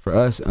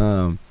us.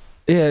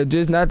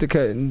 Just not to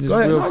cut,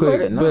 real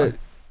quick, but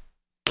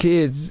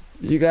kids,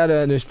 you gotta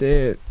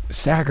understand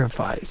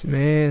sacrifice,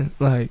 man.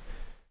 Like,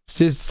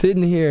 just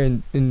sitting here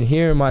and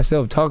hearing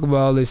myself talk about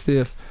all this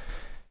stuff,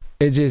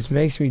 it just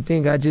makes me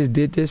think I just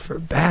did this for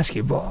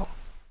basketball.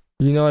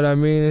 You know what I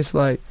mean? It's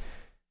like,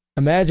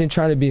 imagine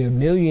trying to be a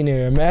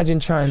millionaire. Imagine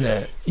trying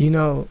to, you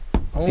know,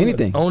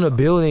 own a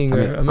building.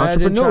 Or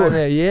imagine trying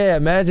to,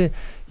 imagine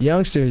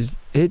youngsters.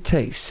 It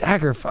takes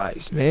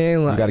sacrifice,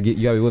 man. Like, you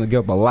gotta be willing to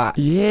give up a lot.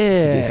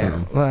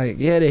 Yeah,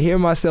 to hear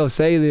myself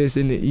say this,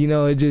 and, you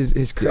know, it's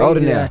crazy. You're older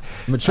now,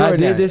 mature. I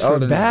did this for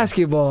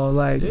basketball.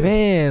 Like,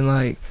 man,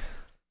 like,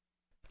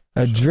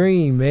 a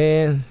dream,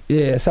 man.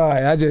 Yeah,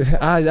 sorry.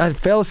 I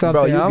felt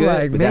something. Bro, I'm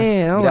like,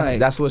 man.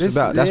 That's what it's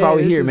about. That's why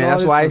we're here, man.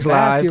 That's why it's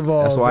live.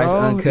 That's why it's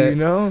uncut. You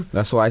know?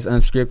 That's why it's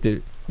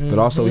unscripted. But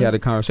also, we had a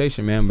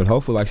conversation, man. But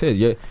hopefully, like I said,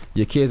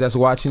 your kids that's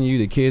watching you,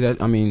 the kids that,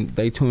 I mean,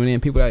 they tune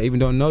in, people that even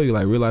don't know you,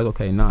 like, realize,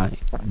 okay,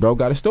 bro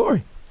got a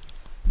story.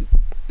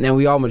 Now,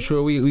 we all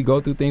mature. We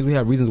go through things. We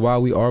have reasons why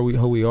we are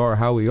who we are,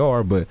 how we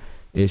are. But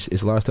it's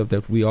a lot of stuff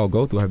that we all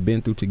go through, have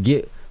been through to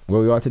get where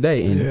we are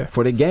today. And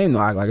for the game, though,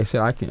 like I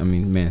said,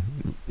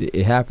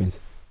 it happens.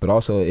 But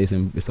also, it's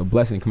a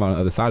blessing to come out on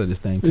the other side of this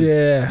thing, too.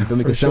 Yeah, you feel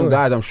me? Because some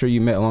guys I'm sure you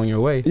met along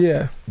your way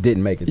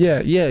didn't make it.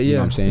 Yeah. You know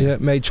what I'm saying? Yeah,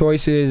 made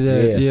choices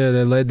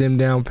that led them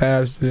down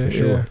paths. For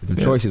sure. The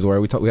choices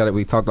were, we talked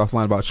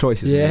offline about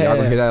choices. Yeah. Y'all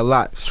gonna hear that a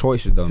lot.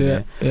 Choices, though,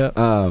 man.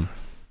 Yeah.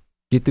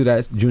 Get through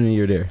that junior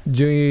year there.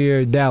 Junior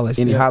year, Dallas.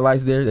 Any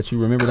highlights there that you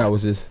remember that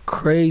was just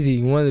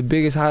crazy? One of the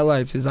biggest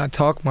highlights is I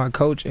talked my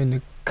coach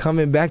into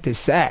coming back to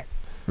SAC.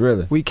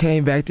 Really? We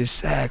came back to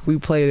SAC. We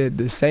played at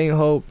the St.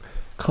 Hope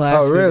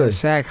Classic. Oh, really?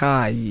 SAC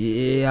High.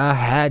 Yeah, I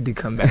had to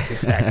come back to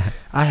SAC.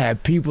 I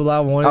had people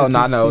I wanted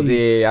to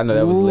see. I know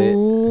that was lit.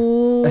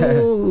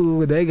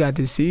 Ooh, they got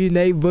to see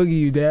Nate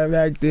Boogie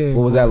back then.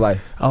 What was that like?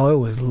 Oh, it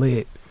was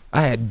lit.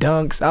 I had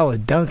dunks. I was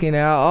dunking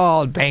out,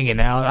 all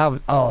banging out. I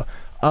was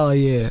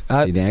yeah.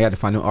 I got to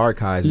find new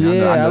archives.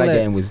 Now. I know that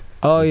game was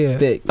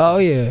thick. Oh,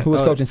 yeah. Who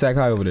was coaching SAC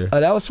High over there?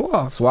 That was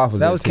Swaff. Swaff was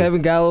that was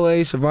Kevin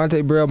Galloway,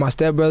 Savante Burrell, my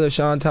stepbrother,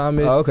 Sean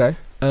Thomas. Oh, okay.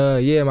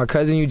 My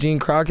cousin Eugene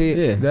Crockett.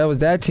 Yeah. That was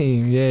that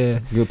team. Yeah.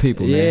 Good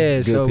people, man. Yeah,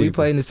 Good so people. We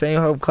played in the St.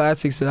 Hope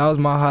Classic, so that was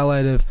my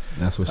highlight of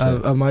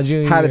my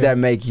junior year. How did that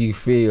make you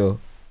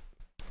feel?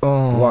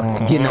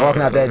 Walking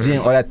out that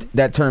gym or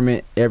that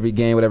tournament, every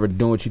game, whatever,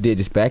 doing what you did,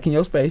 just back in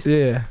your space.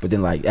 Yeah. But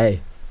then, like, hey,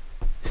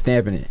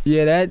 stamping it.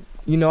 Yeah, that,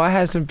 I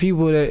had some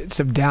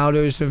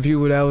doubters, some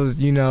people that was,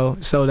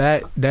 so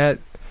that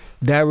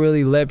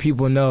really let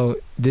people know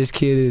this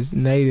kid is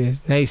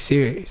Nate's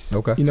serious.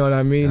 Okay. You know what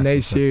I mean? That's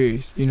Nate's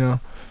serious,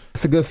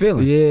 It's a good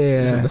feeling.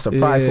 Yeah. That's a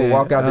prideful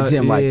walk out the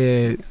gym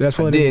that's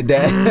what I did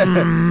that.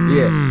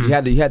 Yeah. You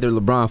had the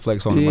LeBron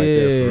flex on him right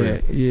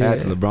there for real. Yeah. I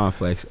had the LeBron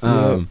flex.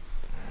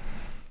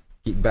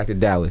 Get back to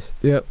Dallas.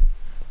 Yep.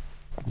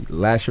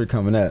 Last year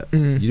coming up,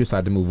 you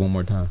decided to move one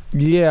more time.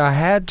 Yeah, I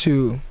had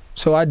to.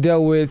 So I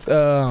dealt with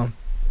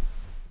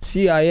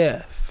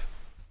CIF.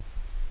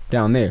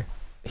 Down there?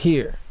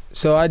 Here.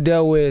 So I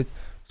dealt with,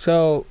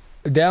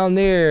 down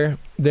there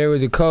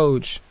was a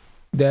coach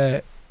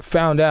that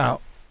found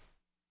out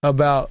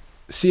about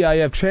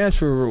CIF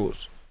transfer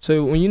rules.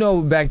 So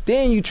when back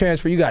then you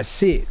transfer, you got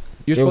sit.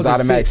 It was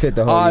automatic sit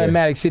the whole year.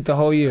 Automatic sit the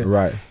whole year.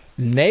 Right.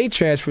 They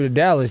transferred to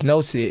Dallas,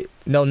 no sit,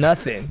 no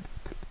nothing.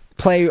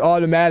 Play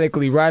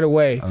automatically right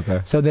away.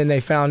 Okay. So then they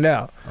found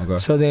out. Okay.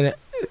 So then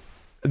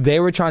they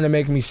were trying to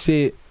make me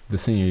sit the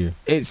senior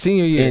year.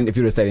 Senior year. And if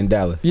you would have stayed in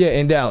Dallas. Yeah,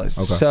 in Dallas.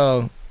 Okay.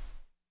 So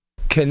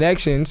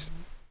connections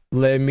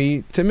led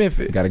me to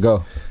Memphis. Gotta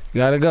go.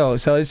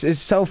 So it's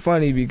so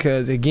funny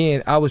because,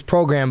 again, I was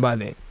programmed by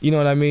then. You know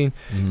what I mean?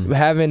 Mm-hmm.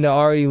 Having to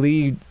already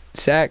leave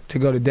SAC to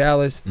go to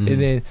Dallas, mm-hmm.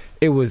 and then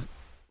it was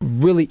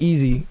really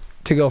easy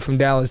to go from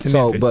Dallas to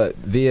Memphis. But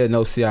via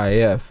no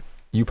CIF,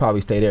 you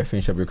probably stayed there,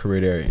 finish up your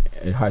career there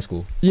in high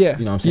school. Yeah.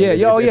 You know what I'm saying?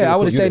 Yeah, I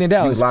would have stayed in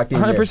Dallas. You was locked in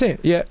 100%. there.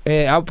 Yeah.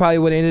 And I probably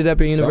would have ended up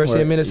at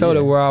University of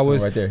Minnesota where I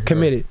was right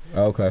committed.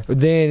 Oh, okay. But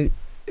then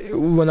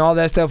when all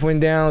that stuff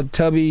went down,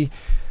 Tubby,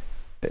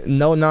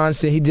 no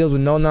nonsense. He deals with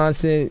no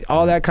nonsense,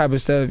 all that type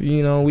of stuff.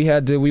 We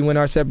went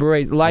our separate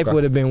ways. Life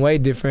would have been way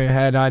different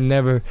had I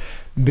never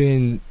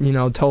been,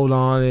 told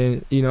on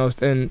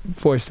and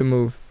forced to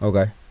move.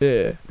 Okay.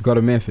 Yeah. Go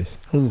to Memphis.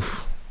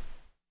 Oof.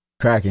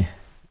 Cracking.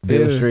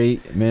 Bill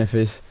Street,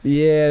 Memphis.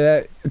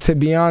 Yeah, to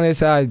be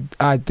honest, I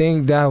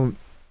think that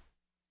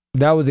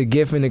was a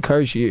gift and a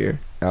curse year.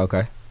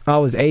 Okay. I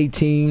was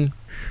 18.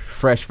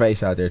 Fresh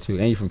face out there too,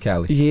 and you from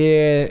Cali.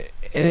 Yeah,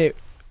 and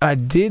I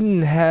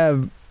didn't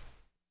have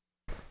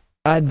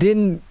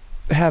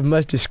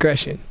much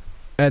discretion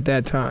at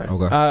that time.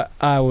 Okay.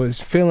 I was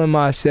feeling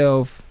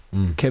myself,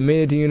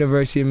 committed to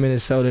University of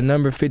Minnesota,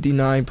 number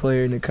 59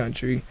 player in the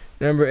country,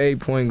 number 8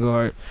 point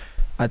guard.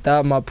 I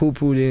thought my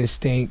poo-poo didn't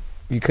stink.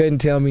 You couldn't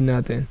tell me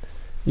nothing.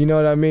 You know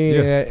what I mean?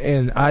 Yeah.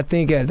 And I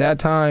think at that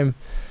time,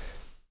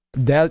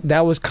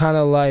 that was kind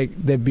of like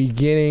the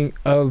beginning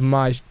of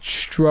my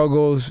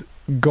struggles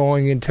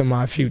going into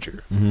my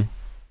future. Mm-hmm.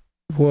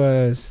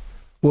 Was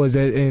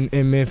in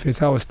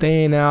Memphis. I was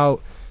staying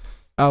out.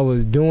 I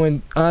was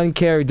doing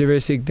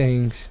uncharacteristic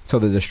things. So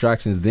the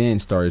distractions then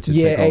started to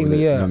take over. Ate me up.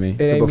 You know what I mean?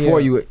 But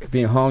before you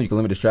being home, you could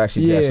limit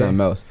distractions. You had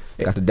something else.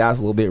 Got to Dallas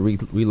a little bit,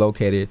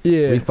 relocated,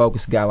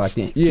 refocused, got locked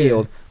in,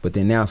 killed. But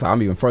then now, so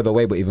I'm even further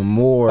away, but even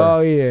more.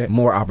 Oh yeah,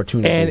 more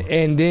opportunity.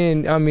 And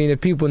then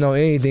if people know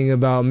anything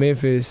about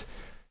Memphis,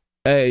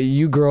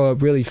 you grow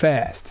up really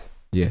fast.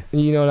 Yeah,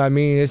 you know what I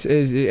mean. It's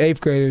 8th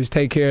graders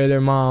take care of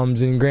their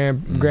moms and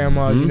grandmas.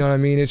 Mm-hmm. You know what I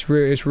mean. It's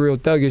real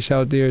thuggish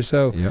out there.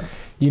 So,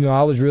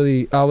 I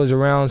was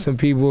around some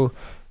people,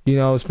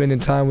 spending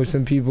time with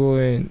some people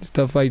and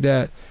stuff like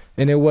that.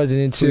 And it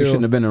wasn't until you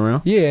shouldn't have been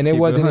around. Yeah, and it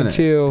wasn't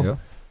until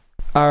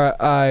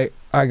I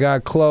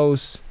got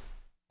close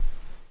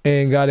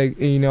and got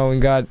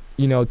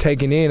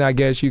taken in, I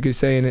guess you could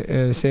say in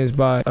a sense,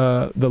 by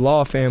the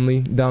Law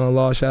family, Donald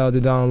Law. Shout out to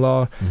Donald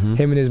Law. Mm-hmm.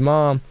 Him and his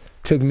mom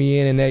took me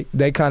in, and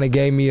they kind of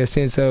gave me a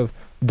sense of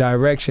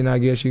direction, I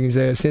guess you can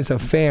say, a sense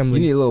of family.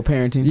 You need a little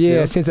parenting Yeah,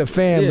 skill. a sense of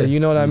family, you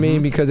know what I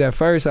mean? Because at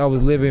first I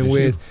was living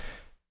with,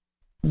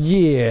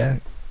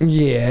 it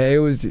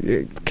was,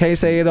 can't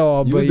say it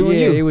all, but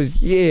it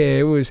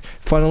was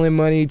funneling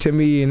money to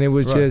me, and it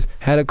was just,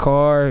 had a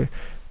car,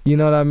 you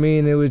know what I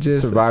mean? It was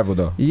just survival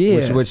though.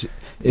 Yeah. Which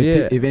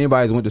if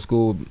anybody's went to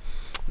school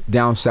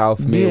down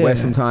south,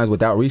 Midwest, sometimes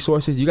without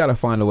resources, you gotta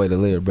find a way to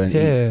live, but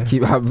you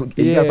gotta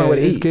find a way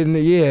to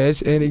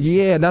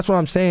eat. That's what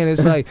I'm saying.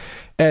 It's like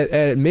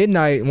at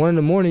midnight, 1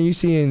 a.m, you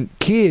seeing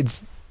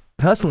kids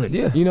hustling.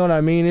 Yeah, you know what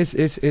I mean. It's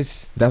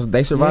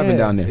they surviving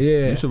down there.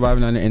 Yeah, you're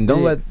surviving down there, and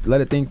don't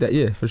let it think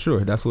that. For sure,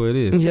 that's what it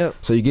is. Yep.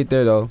 So you get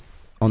there though.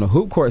 On the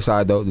hoop court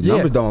side though, the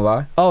numbers don't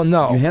lie. Oh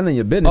no, you're handling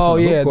your business. Oh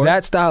on the hoop court.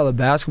 That style of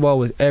basketball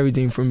was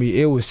everything for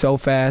me. It was so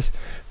fast.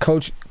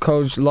 Coach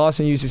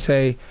Lawson used to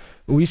say,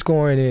 we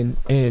scoring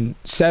in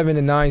 7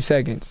 to 9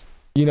 seconds.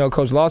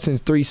 Coach Lawson's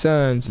 3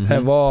 sons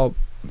have all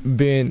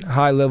been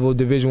high-level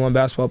Division I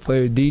basketball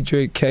players,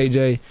 Dietrich,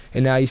 KJ,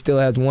 and now he still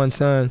has 1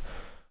 son,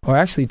 or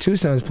actually 2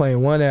 sons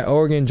playing, one at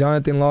Oregon,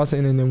 Jonathan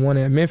Lawson, and then one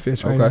at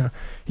Memphis right now.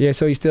 Yeah,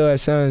 so he still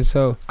has sons.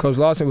 So Coach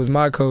Lawson was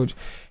my coach,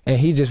 and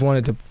he just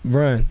wanted to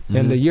run.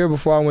 And the year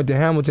before I went to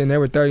Hamilton, they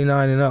were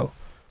 39-0.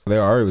 So they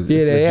already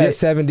they had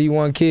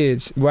 71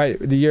 kids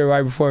the year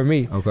right before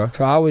me. Okay.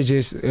 So I was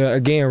just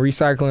again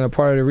recycling, a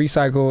part of the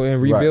recycle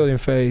and rebuilding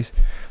phase.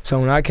 So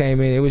when I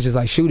came in, it was just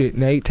like, shoot it,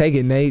 Nate, take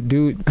it, Nate,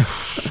 dude.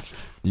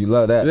 You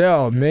love that?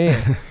 Oh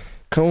man,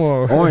 come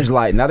on. Orange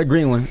light, not a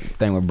green one.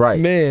 Thing with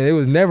bright. Man, it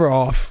was never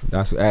off.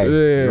 That's right.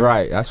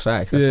 That's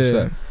facts. That's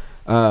what's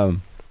up.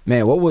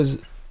 Man, what was?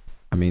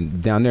 I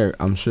mean, down there,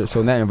 I'm sure.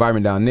 So in that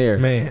environment down there,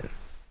 man.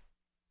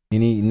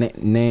 Any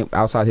name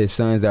outside his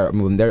sons that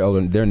they're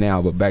older, they're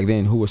now, but back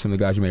then, who were some of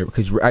the guys you made?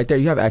 Because right there,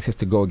 you have access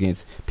to go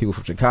against people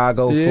from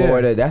Chicago,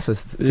 Florida. That's a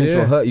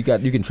central hub. You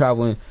can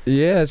travel in.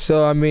 Yeah.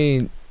 So I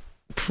mean,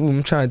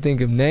 I'm trying to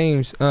think of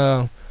names.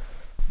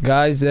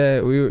 guys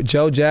that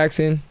Joe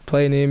Jackson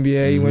played in the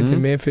NBA. He went to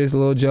Memphis.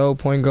 Little Joe,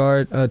 point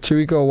guard.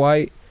 Tarico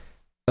White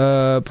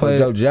played.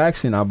 Joe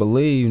Jackson, I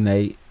believe,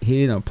 Nate,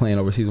 he ended up playing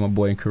overseas with my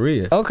boy in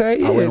Korea. Okay,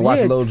 yeah. I went and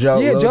watched Little Joe.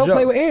 Yeah, Joe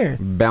played with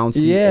Aaron.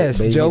 Bouncy. Yes,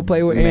 baby. Joe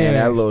played with Aaron. Man,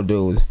 that little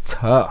dude was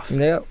tough.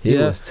 Yep. He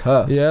was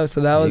tough. Yeah,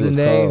 so that was a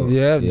name.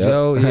 Yep,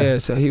 Joe. Yeah,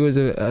 so he was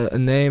a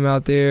name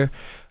out there.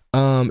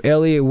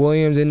 Elliot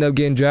Williams ended up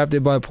getting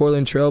drafted by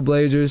Portland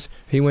Trailblazers.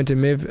 He went to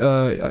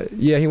Memphis.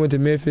 He went to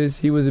Memphis.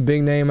 He was a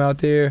big name out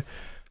there.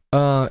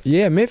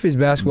 Memphis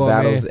basketball,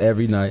 battles man.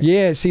 every night.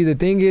 Yeah, see, the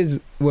thing is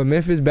with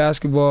Memphis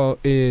basketball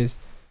is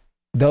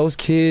those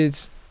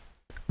kids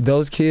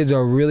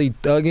are really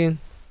thugging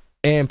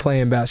and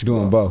playing basketball.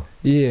 Doing both.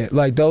 Yeah,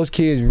 like those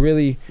kids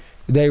really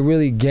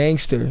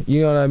gangster.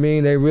 You know what I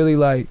mean? They really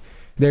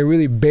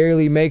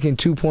barely making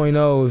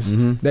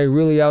 2.0s. They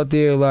really out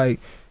there like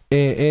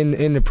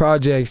in the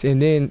projects,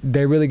 and then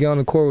they really get on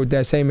the court with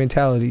that same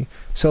mentality.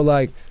 So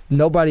like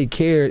nobody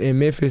cared in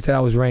Memphis that I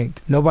was ranked.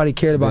 Nobody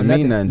cared about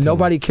nothing.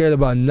 Nobody cared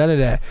about none of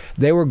that.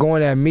 They were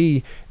going at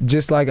me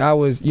just like I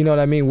was, you know what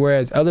I mean?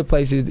 Whereas other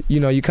places,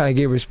 you know, you kind of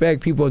get respect.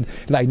 People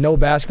like know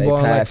basketball.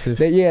 They passive.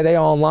 Like, they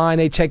online.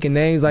 They checking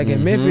names. Like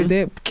in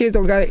Memphis, kids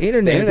don't got an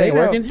internet. They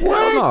working.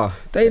 What?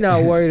 They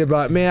not worried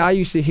about. Man, I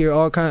used to hear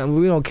all kind.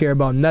 We don't care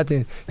about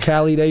nothing.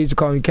 Cali, they used to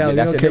call me Cali.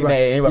 Yeah, we don't care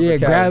about.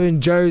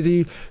 Grabbing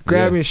jersey,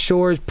 grabbing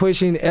shorts,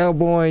 pushing,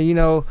 elbowing. You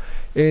know.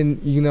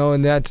 And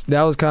that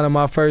was kind of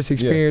my first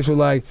experience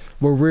with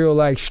real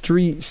like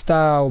street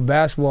style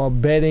basketball,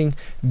 betting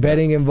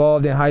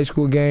involved in high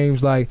school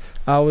games. Like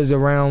I was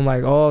around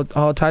like all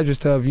types of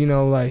stuff, you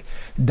know, like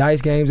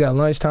dice games at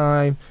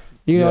lunchtime.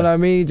 You know what I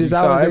mean? Just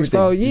I was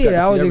exposed.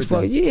 Yeah, I was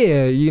exposed.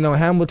 Yeah, you know,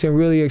 Hamilton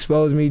really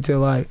exposed me to a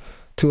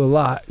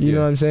lot. You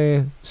know what I'm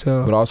saying?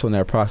 So, but also in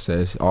that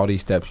process, all these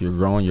steps, you're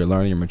growing, you're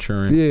learning, you're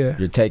maturing. Yeah,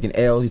 you're taking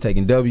L's, you're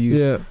taking W's.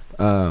 Yeah.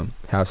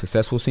 Have a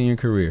successful senior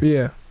career.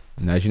 Yeah.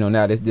 And as you know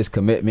now, this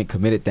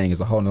committed thing is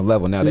a whole nother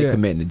level. Now they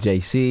committing to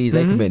JCs,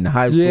 they committing to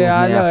high schools. Yeah,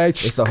 I know.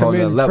 It's a whole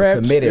nother level.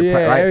 Preps, committed,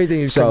 right?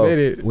 Everything is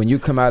committed. When you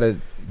come out of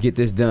get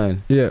this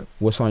done,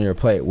 what's on your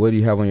plate? What do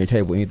you have on your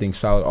table? Anything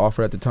solid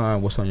offer at the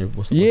time? What's on your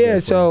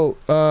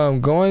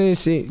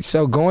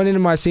going into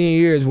my senior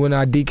year is when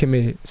I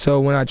decommitted. So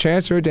when I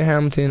transferred to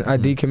Hamilton, I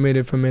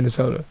decommitted from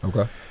Minnesota.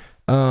 Okay.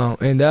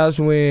 And that's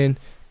when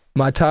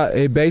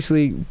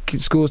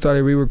school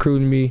started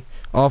re-recruiting me.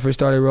 Offers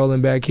started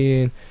rolling back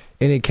in.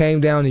 And it came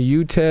down to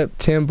UTEP,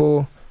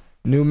 Temple,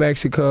 New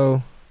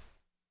Mexico.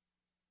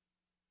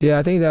 Yeah,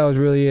 I think that was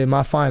really it.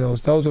 My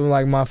finals. Those were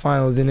like my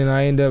finals. And then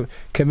I ended up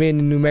committing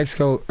to New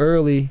Mexico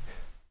early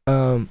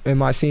in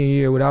my senior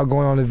year without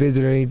going on a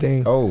visit or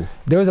anything. Oh.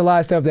 There was a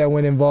lot of stuff that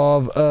went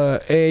involved.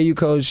 AAU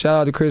coach,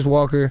 shout out to Chris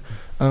Walker,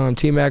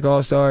 T-Mac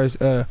All-Stars.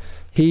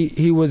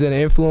 He was an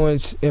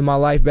influence in my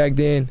life back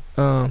then.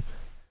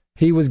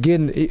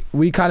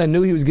 We kind of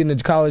knew he was getting a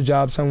college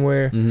job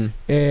somewhere,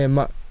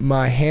 and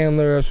my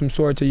handler of some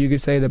sort, so you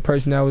could say the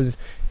person that was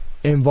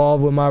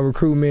involved with my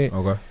recruitment.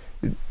 Okay.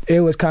 It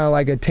was kind of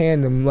like a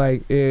tandem.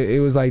 Like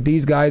it was like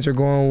these guys are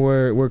going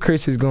where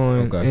Chris is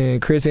going,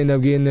 and Chris ended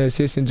up getting the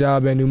assistant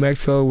job at New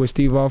Mexico with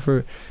Steve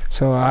Alford.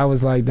 So I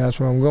was like, that's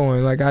where I'm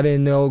going. Like I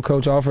didn't know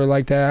Coach Alford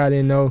like that. I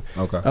didn't know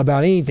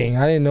about anything.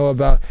 I didn't know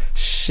about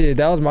shit.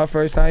 That was my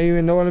first time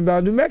even knowing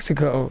about New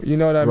Mexico. You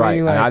know what I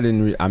mean? Like, I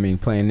didn't.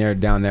 Playing there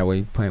down that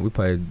way. We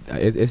played.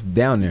 It's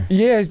down there.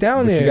 Yeah, it's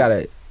down there. You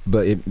gotta.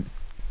 But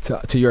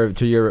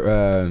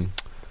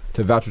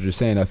to vouch what you're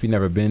saying, if you've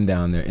never been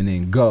down there and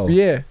then go.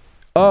 Yeah.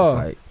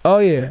 It's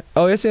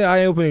an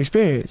eye-opening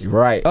experience.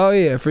 Right. Oh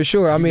yeah, for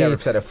sure. I mean,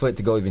 never set a foot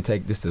to go even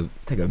take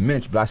a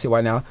minute, but I see why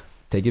now.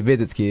 Take your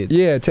visits, kids.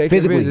 Yeah, take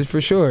your visits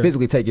for sure.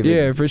 Physically take your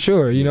visits. Yeah, for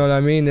sure. You know what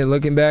I mean? Then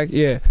looking back,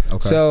 yeah.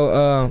 Okay.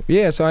 So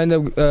so I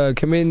ended up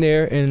committing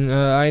there, and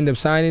I ended up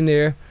signing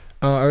there.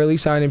 Early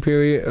signing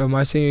period of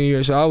my senior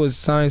year. So I was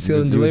signed,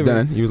 sealed, and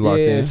delivered. You was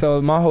locked in. Yeah.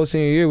 So my whole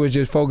senior year was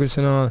just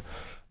focusing on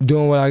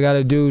doing what I got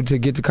to do to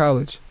get to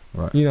college.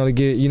 Right. To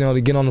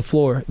get on the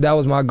floor. That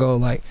was my goal.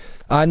 Like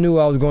I knew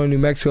I was going to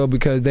New Mexico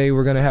because they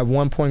were gonna have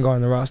 1 point guard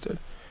on the roster.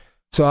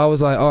 So I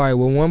was like, all right,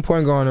 well, 1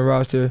 point guard on the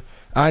roster,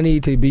 I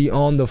need to be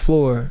on the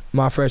floor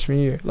my freshman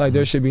year. Like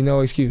there should be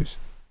no excuse.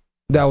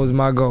 That was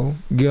my goal.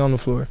 Get on the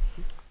floor.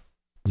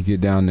 You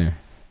get down there.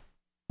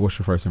 What's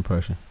your first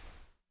impression?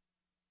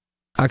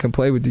 I can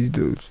play with these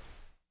dudes.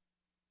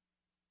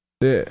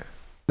 Yeah.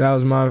 That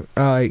was my,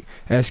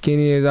 as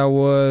skinny as I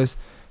was,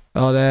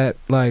 all that,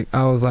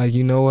 I was like,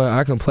 you know what?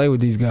 I can play with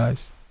these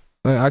guys.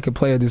 Like, I can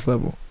play at this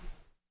level.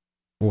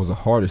 What was the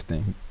hardest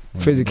thing?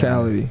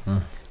 Physicality.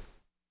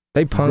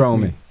 They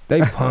punked me. They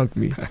punked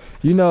me.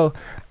 You know,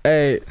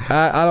 hey,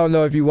 I don't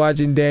know if you're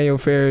watching Daniel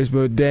Ferris,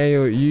 but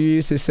Daniel, you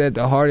used to set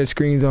the hardest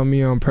screens on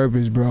me on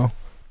purpose, bro.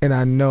 And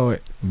I know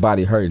it.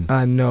 Body hurting.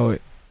 I know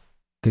it.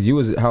 Because you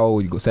was, how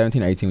old?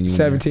 17 or 18 when you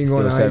 17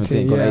 went there? Going to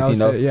 18. Going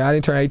 18 I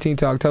didn't turn 18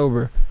 till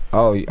October.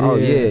 Oh yeah.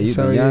 You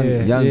so,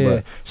 young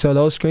buck. So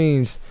those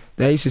screens,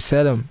 they used to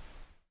set them.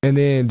 And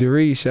then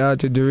Darius, shout out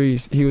to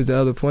Darius. He was the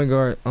other point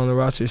guard on the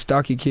roster,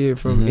 stocky kid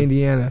from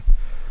Indiana.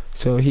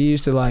 So he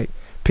used to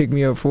pick pick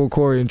me up full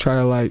court and try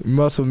to like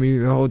muscle me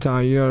the whole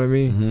time. You know what I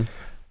mean? Mm-hmm.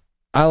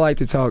 I like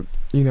to talk.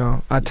 You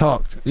know, I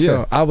talked,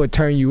 so I would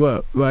turn you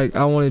up. Like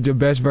I wanted your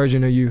best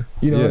version of you.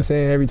 You know what I'm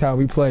saying? Every time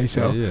we play.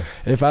 So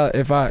if I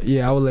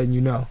I would let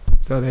you know.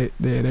 So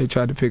they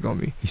tried to pick on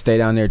me. You stayed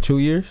down there 2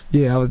 years?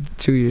 Yeah, I was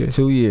 2 years.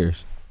 2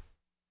 years.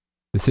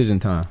 Decision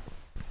time.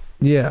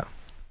 Yeah.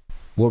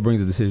 What brings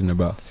the decision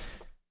about?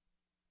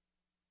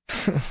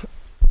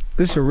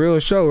 This is a real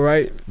show,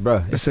 right?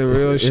 Bro, it's a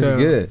real show. It's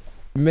good.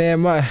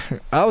 Man,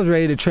 I was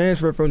ready to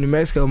transfer from New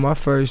Mexico my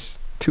first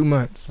 2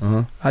 months.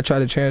 Uh-huh. I tried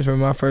to transfer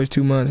my first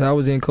 2 months. I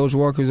was in Coach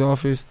Walker's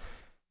office.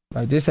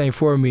 Like, this ain't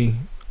for me.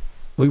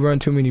 We run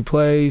too many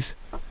plays.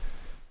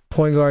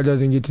 Point guard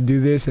doesn't get to do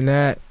this and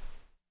that.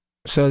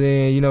 So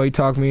then, you know, he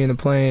talked me into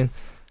playing.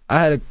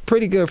 I had a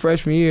pretty good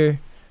freshman year.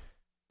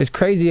 As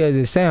crazy as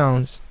it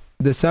sounds,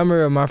 the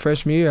summer of my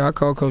freshman year, I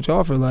called Coach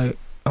Offer, like,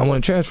 I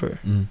want to transfer.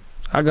 Mm.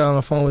 I got on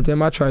the phone with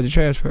him. I tried to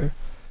transfer.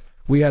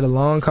 We had a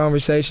long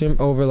conversation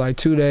over like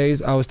 2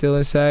 days. I was still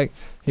in SAC.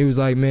 He was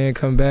like, man,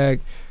 come back.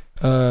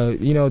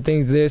 You know,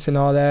 things this and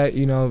all that,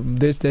 you know,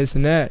 this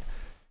and that.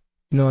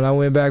 You know, and I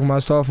went back my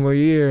sophomore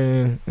year,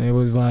 and it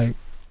was like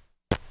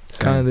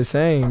kind of the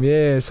same.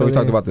 Yeah. So we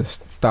talked about the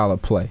style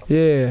of play.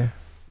 Yeah.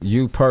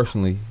 You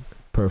personally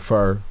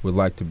would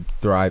like to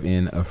thrive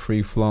in a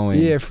free-flowing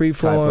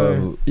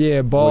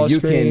ball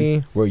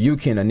screen. Where you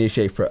can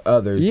initiate for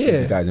others,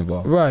 the guys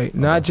involved. Right. Okay.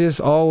 Not just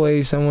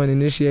always someone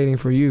initiating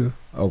for you.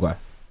 Okay.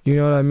 You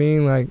know what I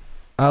mean? Like,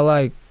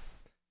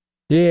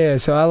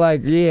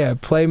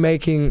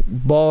 playmaking,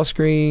 ball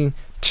screen,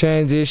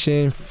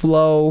 transition,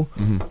 flow,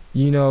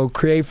 you know,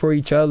 create for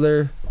each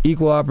other,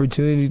 equal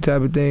opportunity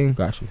type of thing.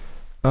 Got you.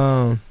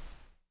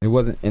 It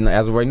wasn't, and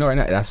as of right now,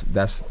 that's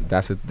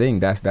the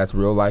thing. That's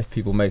real life.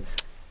 People make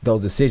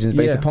those decisions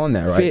based upon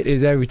that, right? Fit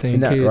is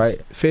everything, kids.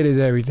 Right? Fit is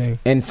everything.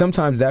 And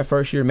sometimes that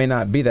first year may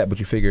not be that, but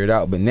you figure it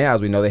out. But now,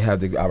 as we know, they have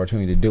the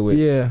opportunity to do it.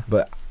 Yeah.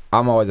 But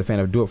I'm always a fan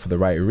of do it for the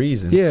right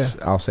reasons. Yeah.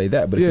 I'll say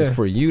that. But if it's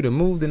for you to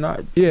move, then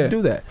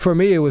do that. For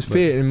me, it was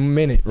fit in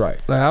minutes. Right.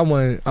 Like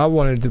I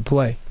wanted to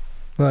play.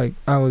 Like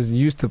I was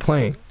used to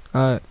playing.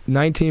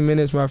 19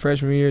 minutes my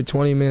freshman year,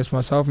 20 minutes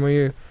my sophomore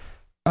year.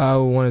 I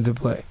wanted to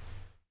play.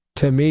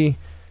 To me,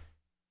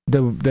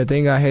 the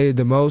thing I hated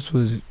the most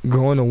was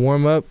going to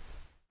warm up,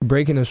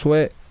 breaking a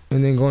sweat,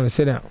 and then going to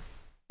sit down.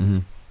 Mm-hmm.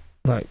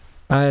 Like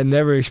I had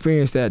never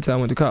experienced that until I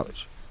went to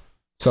college.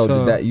 So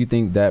did you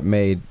think that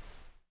made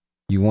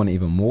you want it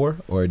even more,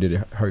 or did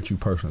it hurt you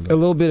personally? A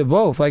little bit of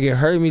both. Like it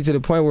hurt me to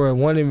the point where I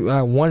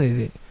wanted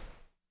it.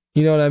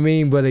 You know what I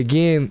mean? But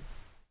again,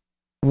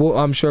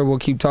 I'm sure we'll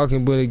keep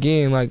talking. But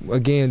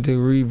again, to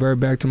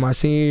revert back to my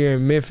senior year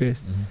in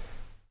Memphis,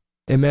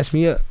 it messed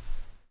me up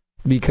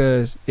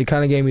because it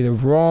kind of gave me the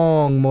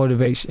wrong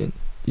motivation.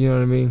 You know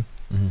what I mean?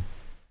 Mm-hmm.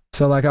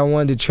 So like I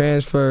wanted to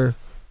transfer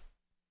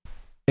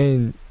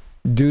and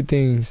do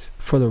things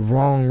for the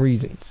wrong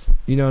reasons.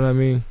 You know what I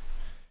mean?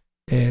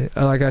 And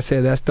like I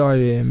said, that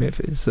started in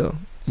Memphis, so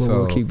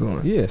we'll keep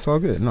going. Yeah, it's all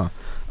good. No,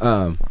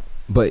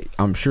 but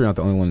I'm sure not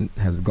the only one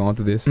has gone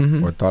through this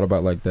or thought about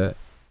it like that,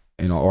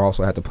 or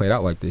also had to play it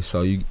out like this.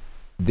 So you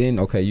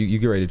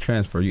get ready to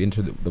transfer. You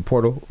enter the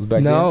portal. Was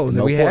back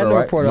then? We had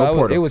no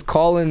portal. It was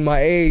calling my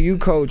AAU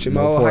coach and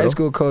my old high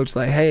school coach,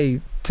 like, hey,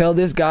 tell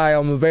this guy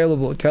I'm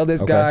available. Tell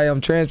this guy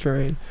I'm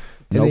transferring.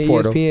 And then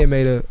portal. ESPN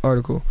made an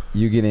article.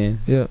 You get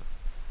in. Yeah.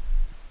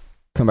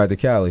 Come back to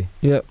Cali.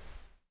 Yep.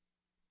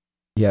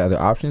 You had other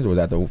options, or was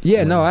that the?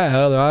 Yeah, no, I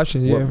had other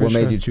options. What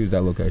made you choose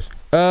that location?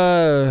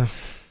 That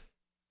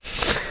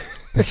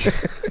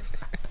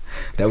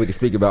we can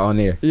speak about on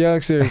there.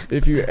 Youngsters,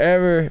 if you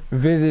ever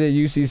visited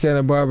UC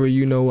Santa Barbara,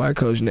 you know why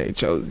Coach Nate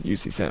chose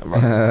UC Santa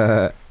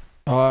Barbara.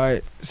 All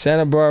right,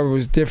 Santa Barbara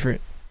was different.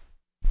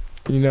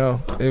 You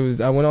know,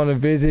 I went on a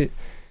visit,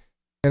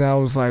 and I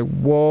was like,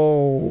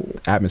 whoa.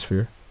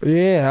 Atmosphere.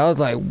 Yeah, I was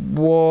like,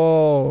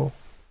 whoa.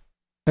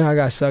 And I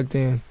got sucked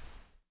in.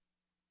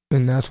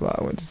 And that's why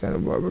I went to Santa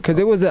Barbara. Because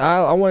I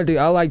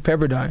like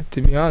Pepperdine,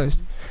 to be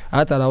honest.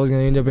 I thought I was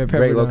going to end up at Pepperdine.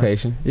 Great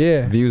location.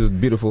 Yeah. Views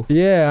beautiful.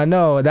 Yeah, I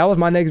know. That was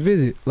my next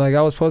visit. Like,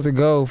 I was supposed to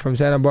go from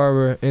Santa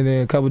Barbara and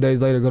then a couple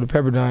days later go to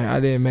Pepperdine.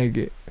 I didn't make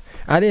it.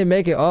 I didn't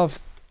make it out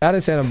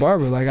of Santa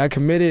Barbara. Like, I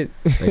committed.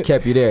 They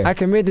kept you there. I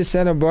committed to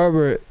Santa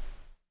Barbara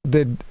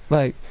the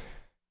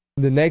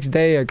next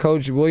day at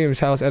Coach Williams'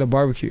 house at a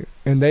barbecue.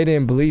 And they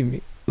didn't believe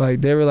me.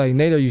 Like, they were like,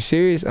 Nate, are you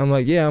serious? I'm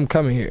like, yeah, I'm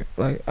coming here.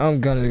 Like, I'm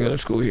going to go to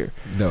school here.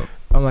 No.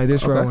 I'm like,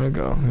 this is where I want to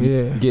go.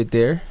 Yeah. Get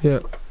there. Yeah.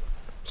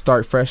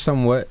 Start fresh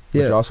somewhat. But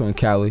you're also in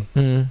Cali.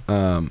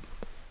 Mm-hmm.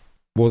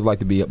 What was it like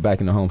to be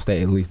back in the home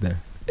state, at least there?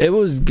 It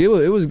was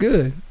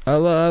good. I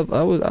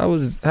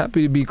was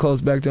happy to be close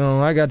back to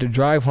home. I got to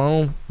drive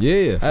home.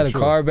 Yeah. I had a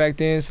car back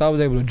then, so I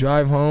was able to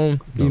drive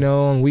home, you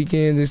know, on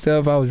weekends and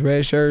stuff. I was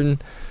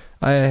redshirting.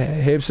 I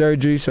had hip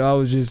surgery, so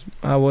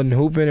I wasn't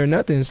hooping or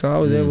nothing. So I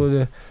was able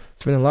to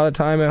spend a lot of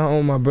time at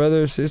home, my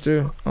brother,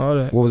 sister, all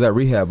that. What was that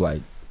rehab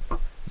like?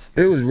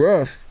 It was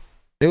rough.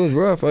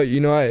 You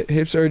know, I had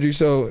hip surgery,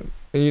 so,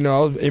 you know,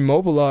 I was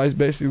immobilized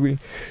basically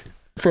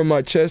from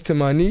my chest to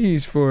my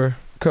knees for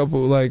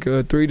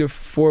couple, 3 to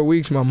 4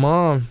 weeks, my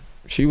mom,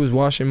 she was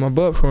washing my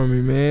butt for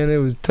me, man. It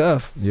was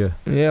tough. Yeah.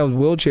 Yeah, I was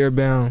wheelchair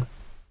bound.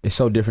 It's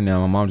so different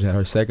now. My mom just had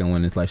her second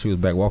one. It's like she was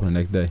back walking the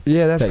next day.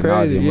 Yeah, that's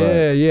crazy.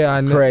 Yeah,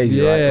 I know. Crazy,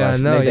 yeah, right? Like, I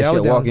know. Yeah, I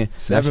was walking.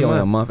 Now she only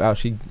a month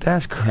out.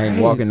 That's crazy.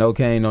 Ain't walking, no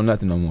cane, no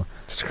nothing no more.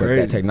 It's crazy.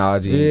 crazy. That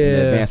technology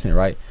and advancement,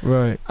 right?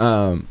 Right.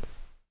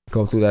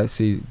 Go through that,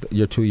 see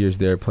your 2 years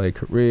there, play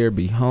career,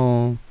 be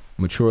home,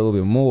 mature a little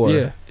bit more.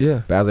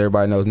 Yeah. But as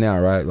everybody knows now,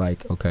 right?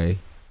 Like, okay,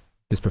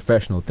 this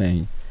professional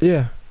thing.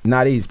 Yeah.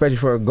 Not easy, especially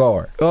for a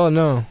guard. Oh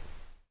no.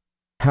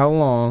 How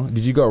long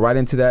did you go right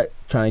into that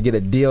trying to get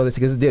a deal? This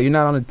is a deal. You're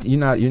not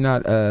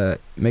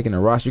making a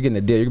roster. You're getting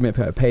a deal. You're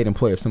getting a paid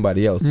employee of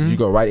somebody else. Mm-hmm. Did you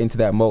go right into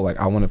that mode? Like,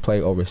 I want to play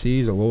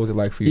overseas, or what was it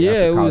like for you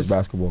after college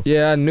basketball?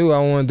 Yeah, I knew I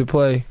wanted to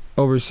play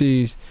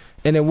overseas,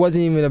 and it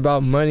wasn't even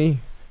about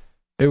money.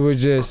 It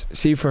was just,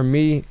 for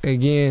me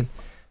again,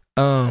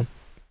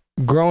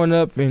 growing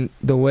up in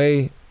the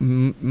way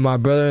my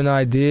brother and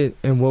I did,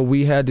 and what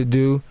we had to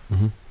do.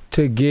 Mm-hmm.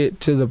 To get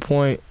to the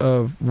point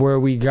of where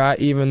we got,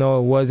 even though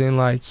it wasn't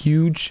like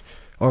huge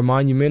or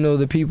monumental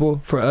to people,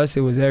 for us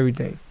it was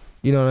everything.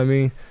 You know what I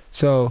mean?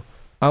 So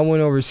I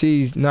went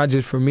overseas not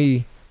just for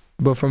me,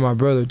 but for my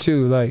brother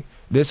too. Like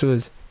this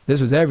was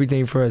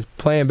everything for us,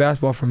 playing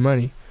basketball for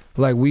money.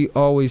 Like we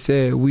always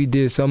said, we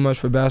did so much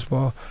for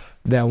basketball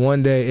that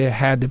one day it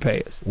had to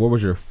pay us. What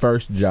was your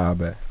first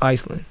job at?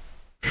 Iceland.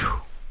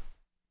 Whew.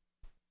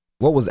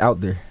 What was out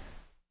there?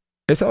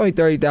 It's only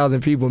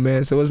 30,000 people,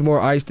 man, so it's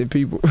more ice than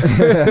people.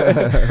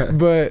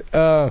 But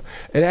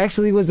it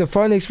actually was a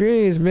fun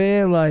experience,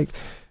 man. Like,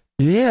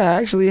 yeah,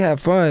 I actually had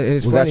fun.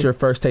 Was that your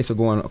first taste of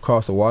going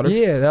across the water?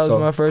 Yeah, that was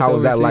my first. How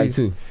was overseas. that like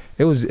too?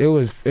 It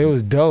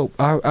was dope.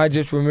 I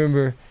just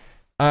remember,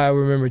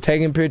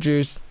 taking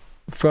pictures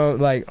from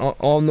like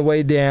on the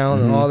way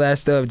down and all that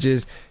stuff.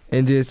 Those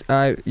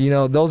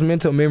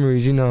mental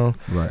memories,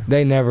 right.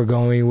 They never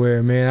go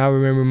anywhere, man. I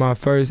remember my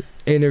first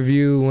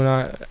interview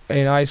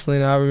in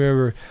Iceland. I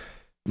remember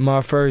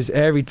my first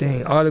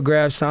everything,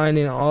 autograph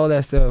signing, all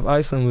that stuff.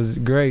 Iceland was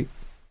great.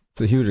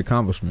 It's a huge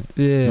accomplishment.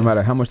 Yeah. No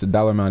matter how much the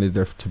dollar amount is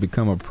there to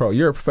become a pro,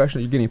 you're a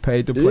professional. You're getting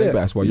paid to play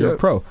basketball. You're a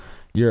pro.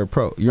 You're a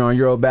pro. You're on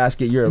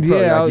Eurobasket. You're a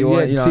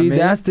pro. See,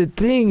 that's the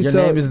thing. Your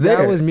name is there.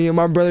 That was me and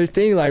my brother's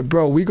thing. Like,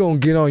 bro, we gonna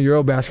get on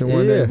Eurobasket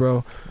one day,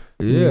 bro.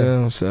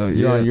 Yeah. So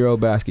you're on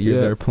Eurobasket. You're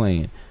there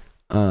playing.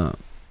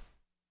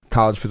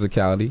 College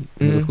physicality,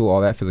 middle school, all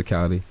that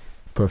physicality.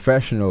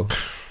 Professional,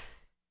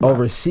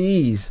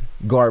 overseas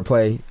guard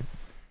play,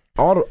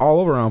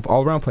 all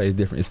around play is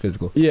different. It's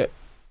physical. Yeah.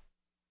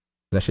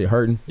 That shit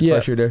hurting? Yeah.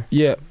 First year there?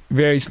 Yeah.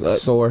 Very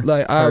sore.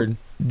 Like hurting.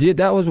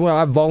 That was when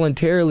I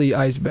voluntarily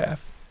ice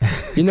bath.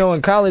 In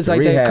college,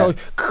 like that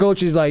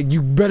coach is like,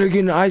 you better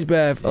get in an ice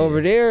bath.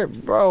 Over there,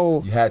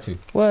 bro. You had to.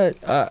 What?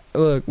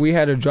 Look, we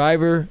had a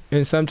driver,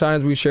 and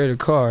sometimes we shared a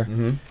car.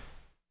 Mm-hmm.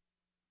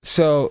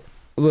 So,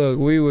 look,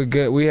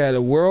 we had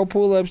a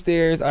whirlpool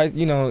upstairs.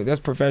 That's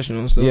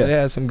professional. So they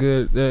had some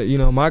good.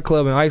 My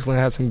club in Iceland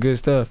had some good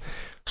stuff.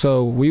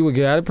 So we would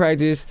get out of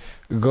practice,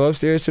 go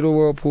upstairs to the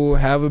whirlpool,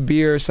 have a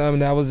beer or something.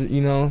 That was,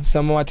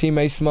 some of my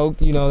teammates smoked.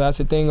 That's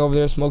the thing over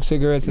there, smoke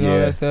cigarettes and all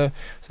that stuff.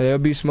 So they'll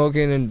be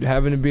smoking and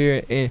having a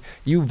beer, and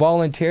you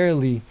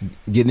voluntarily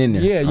getting in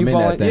there. Yeah, you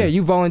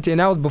volunteer. And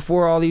that was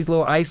before all these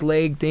little ice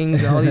leg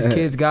things all these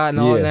kids got and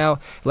all now.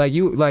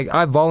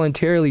 I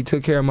voluntarily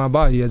took care of my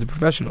body as a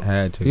professional.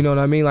 Had to. You know what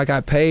I mean? Like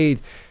I paid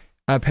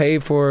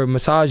for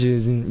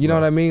massages, and you know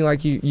what I mean?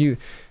 Like you.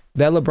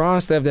 That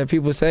LeBron stuff that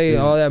people say,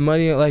 all that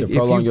money, like to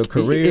prolong your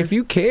career, if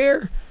you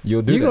care,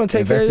 you're gonna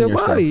take care of your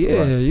body. Yeah,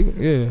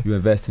 right. You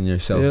invest in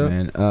yourself,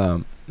 man.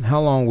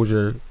 How long was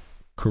your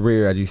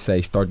career, as you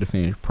say, start to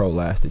finish pro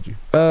lasted you?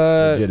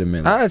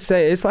 Legitimately, I'd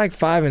say it's like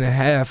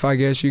 5.5. I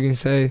guess you can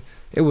say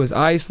it was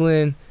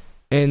Iceland,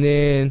 and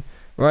then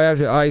right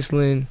after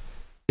Iceland,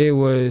 it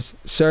was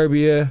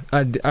Serbia.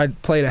 I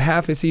played a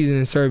half a season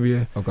in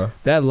Serbia. Okay,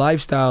 that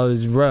lifestyle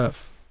is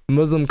rough.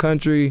 Muslim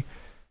country.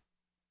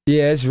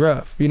 Yeah, it's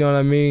rough. You know what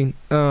I mean?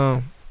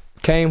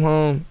 Came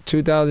home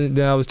 2000.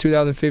 Then I was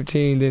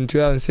 2015. Then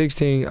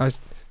 2016, I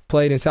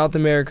played in South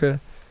America,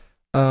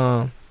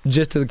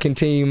 just to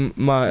continue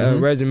my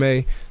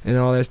resume and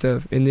all that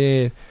stuff. And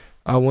then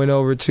I went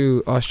over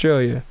to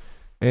Australia,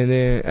 and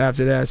then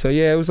after that, so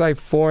yeah, it was like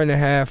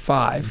 4.5,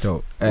 5.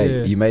 Dope.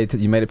 Hey, you made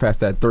it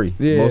past that 3.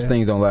 Yeah. Most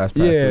things don't last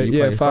past 3.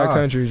 You played 5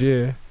 countries.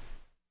 Yeah.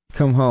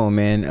 Come home,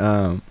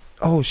 man.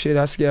 Oh shit!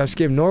 I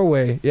skipped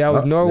Norway. Yeah, I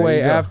was Norway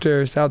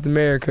after South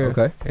America.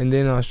 Okay. And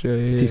then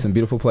Australia. Yeah. See some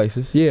beautiful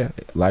places. Yeah.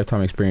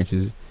 Lifetime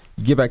experiences.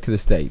 You get back to the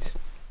States.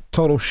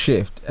 Total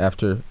shift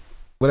after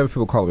whatever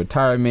people call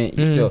retirement.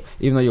 You still,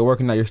 even though you're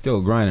working now, you're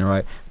still grinding,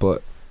 right?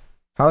 But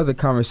how does the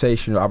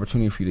conversation or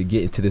opportunity for you to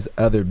get into this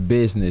other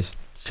business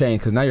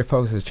change? Because now your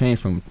focus has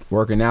changed from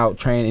working out,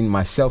 training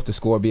myself to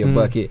score, be a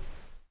bucket,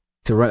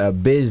 to run a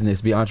business,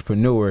 be an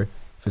entrepreneur,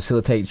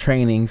 facilitate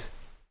trainings,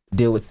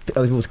 deal with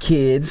other people's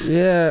kids.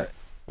 Yeah.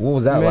 What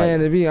was that like?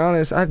 Man, to be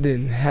honest, I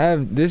didn't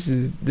have this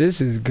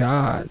is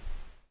God.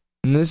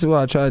 And this is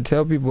what I try to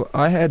tell people.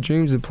 I had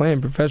dreams of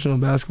playing professional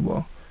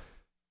basketball.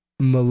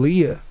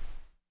 Malia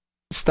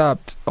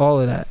stopped all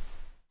of that.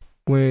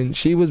 When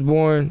she was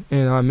born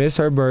and I missed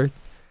her birth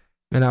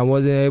and I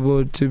wasn't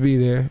able to be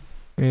there,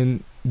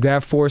 and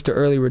that forced the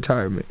early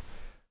retirement.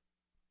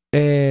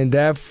 And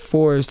that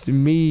forced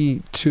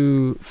me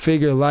to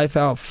figure life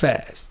out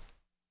fast.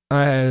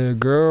 I had a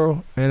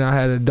girl and I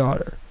had a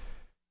daughter.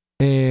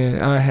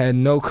 And I had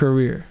no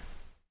career.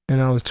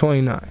 And I was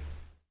 29.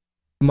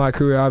 My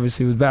career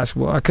obviously was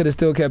basketball. I could have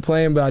still kept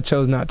playing, but I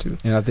chose not to.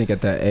 And I think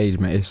at that age,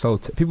 man, it's so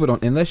people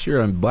don't, unless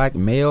you're a black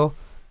male,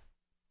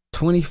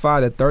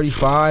 25 to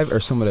 35 are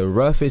some of the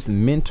roughest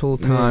mental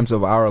times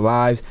of our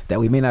lives that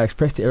we may not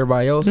express to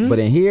everybody else. But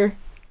in here,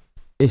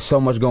 it's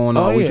so much going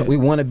on. We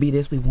want to be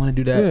this, we want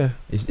to do that. Yeah.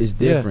 It's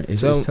different.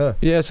 It's tough.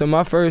 Yeah, so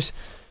my first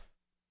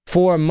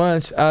 4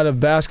 months out of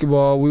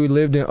basketball, we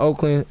lived in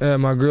Oakland at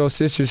my girl's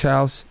sister's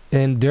house.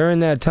 And during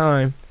that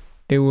time,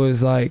 it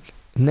was like,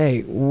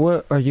 Nate,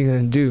 what are you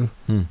going to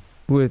do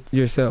with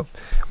yourself?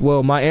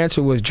 Well, my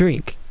answer was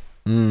drink.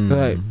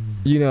 Like,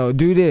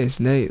 do this,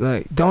 Nate.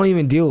 Like, don't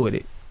even deal with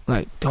it.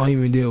 Like, don't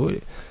even deal with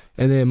it.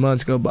 And then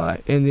months go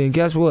by. And then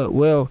guess what?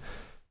 Well,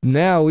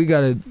 now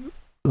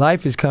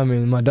life is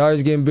coming. My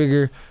daughter's getting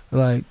bigger.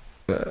 Like,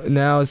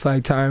 now it's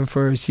like time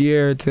for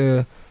Sierra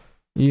to,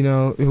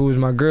 who was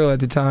my girl at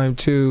the time,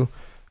 to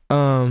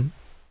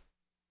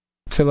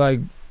like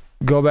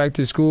go back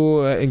to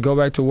school and go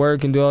back to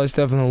work and do all this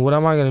stuff. And what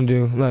am I going to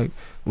do? Like,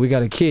 we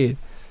got a kid.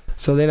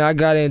 So then I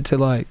got into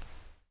like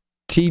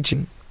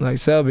teaching, like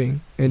subbing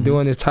and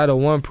doing this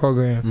Title I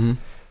program.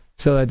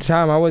 So at the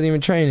time I wasn't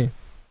even training.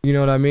 You know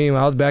what I mean?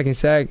 I was back in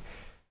SAC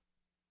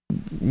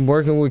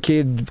working with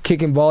kids,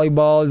 kicking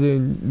volleyballs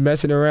and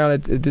messing around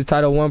at this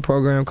Title I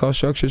program called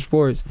Structured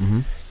Sports.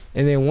 And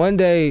then one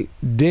day,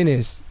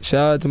 Dennis,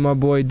 shout out to my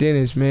boy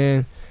Dennis,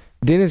 man.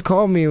 Dennis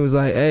called me and was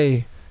like,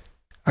 hey,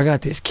 I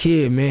got this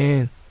kid,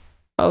 man.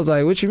 I was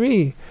like, what you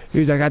mean? He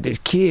was like, I got this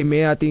kid,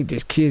 man. I think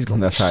this kid's going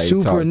to be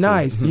super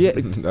nice. Yeah,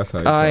 that's how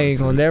I ain't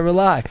going to never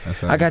lie.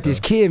 I got this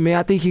kid, man.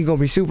 I think he's going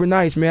to be super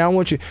nice, man. I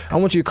want you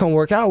to come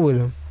work out with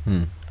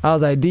him. I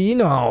was like, D, I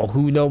don't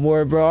who no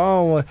more,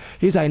 bro.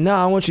 He's like,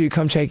 nah, I want you to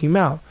come check him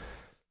out.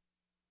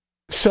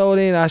 So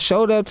then I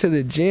showed up to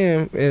the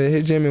gym,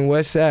 his gym in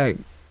West Sac,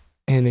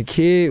 and the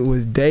kid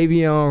was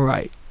Davion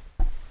Wright.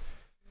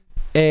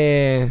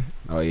 And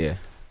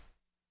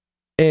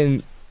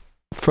and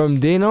from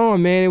then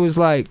on, man, it was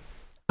like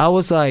I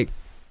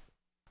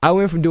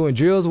went from doing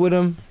drills with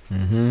him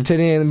to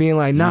then being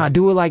like, nah,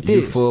 do it like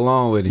this. You full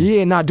on with it.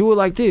 Yeah, nah, do it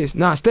like this.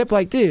 Nah, step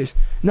like this.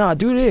 Nah,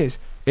 do this.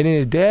 And then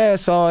his dad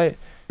saw it,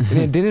 and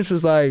then Dennis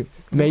was like,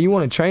 man, you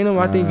want to train him?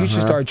 I think you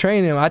should start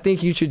training him. I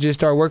think you should just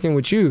start working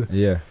with you.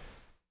 Yeah.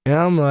 And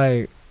I'm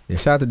like,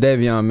 shout out to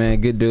Davion, man.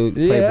 Good dude.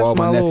 Played ball with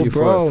my nephew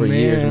for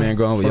years, man.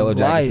 Growing with Yellow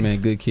Jackets, man.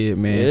 Good kid,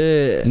 man.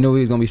 Yeah. Knew he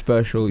was gonna be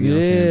special. You know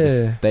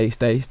what I'm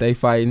saying? Stay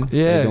fighting.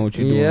 Stay doing what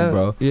you're doing,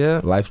 bro. Yeah.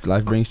 Life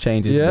brings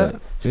changes. Yeah.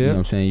 But, you know what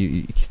I'm saying?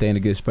 You stay in a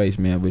good space,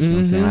 man. But you know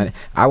what I'm saying?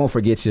 I won't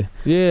forget you.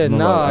 Yeah,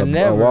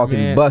 never. A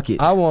walking bucket.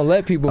 I won't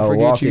let people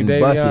forget you,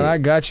 Davion. I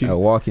got you. A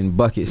walking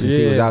bucket since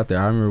he was out there.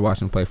 I remember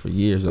watching him play for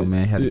years, though,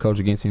 man. Had to coach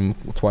against him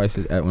twice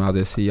when I was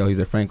at CEO. He's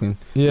at Franklin.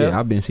 Yeah,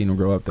 I've been seeing him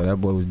grow up, though. That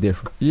boy was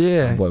different.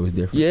 Yeah. That boy was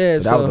different. Yeah.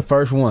 So that was the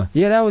first one.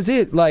 Yeah, that was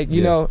it. Like,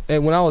 you know,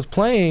 and when I was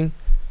playing,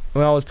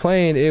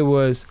 it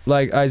was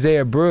like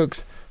Isaiah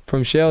Brooks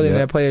from Sheldon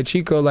that played at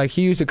Chico. Like,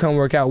 he used to come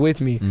work out with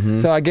me.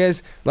 So I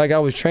guess like I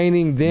was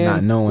training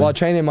them while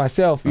training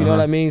myself. You know what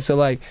I mean? So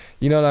like,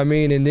 you know what I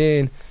mean? And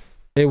then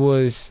it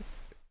was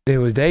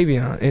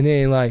Davion. And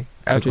then like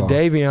after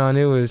Davion,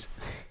 it was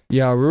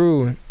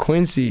Yaru and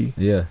Quincy.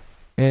 Yeah.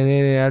 And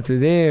then after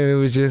them, it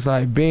was just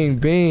like bing,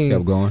 bing. Just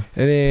kept going.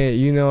 And then,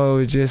 you know, it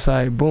was just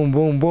like boom,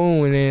 boom,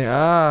 boom. And then,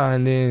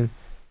 and then,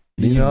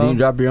 you know. You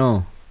drop your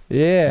own.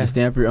 Yeah. You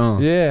stamp your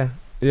own. Yeah.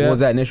 Yeah. What was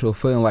that initial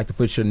feeling like to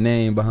put your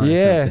name behind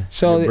something?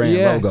 So your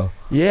brand logo?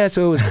 Yeah,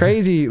 so it was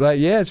crazy. Like,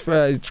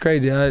 it's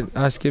crazy.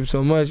 I skipped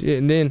so much.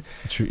 And then,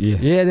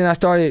 then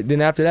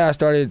after that, I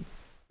started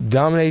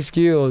Dominate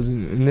Skills.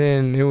 And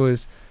then it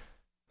was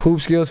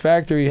Hoop Skills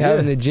Factory,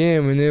 having the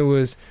gym. And it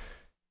was,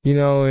 you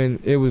know, and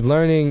it was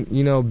learning,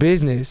 you know,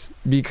 business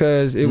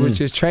because it was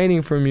just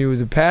training for me. It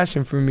was a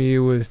passion for me. It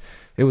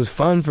was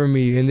fun for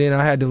me. And then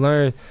I had to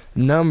learn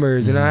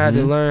numbers and I had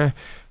to learn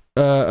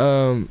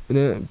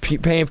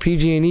paying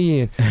PG&E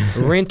and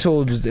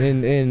rentals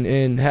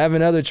and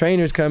having other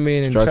trainers come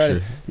in and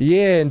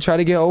try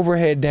to get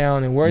overhead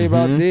down and worry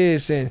about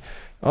this and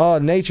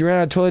Nate, you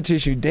ran out of toilet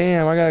tissue.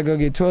 Damn, I gotta go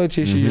get toilet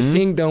tissue. Your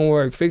sink don't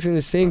work. Fixing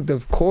the sink,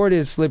 the cord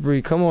is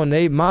slippery. Come on,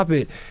 Nate, mop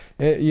it.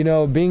 You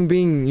know, bing,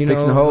 bing. You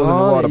fixing the holes in the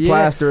wall, the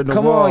plaster in the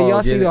wall. Come on,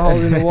 y'all see the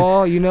holes in the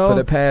wall. You know, put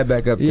a pad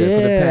back up there.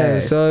 Put a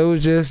pad. So it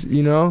was just,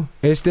 you know,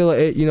 it's still,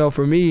 you know,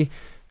 for me.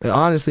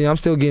 Honestly, I'm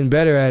still getting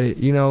better at it.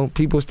 You know,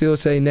 people still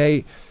say,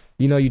 Nate,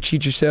 you know, you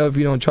cheat yourself,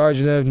 you don't charge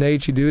enough.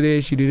 Nate, you do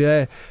this, you do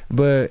that.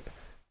 But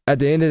at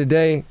the end of the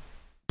day,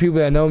 people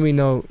that know me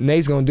know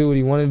Nate's going to do what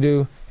he want to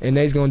do, and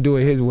Nate's going to do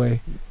it his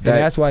way. And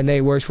that's why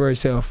Nate works for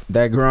himself.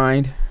 That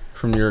grind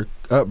from your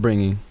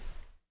upbringing,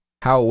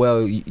 how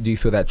well do you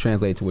feel that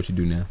translates to what you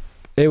do now?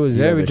 It was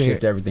everything.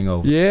 Shift everything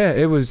over. Yeah,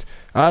 it was.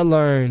 I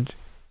learned.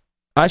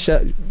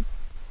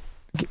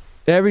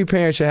 Every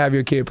parent should have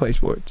your kid play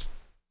sports.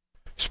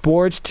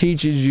 Sports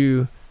teaches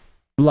you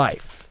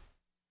life.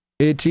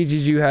 It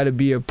teaches you how to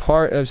be a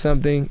part of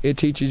something. It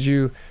teaches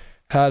you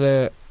how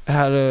to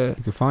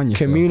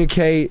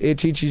communicate. It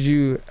teaches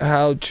you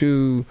how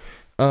to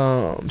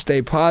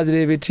stay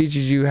positive. It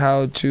teaches you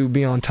how to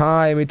be on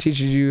time. It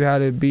teaches you how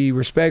to be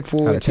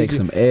respectful. How to take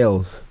some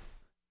L's.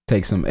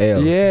 Take some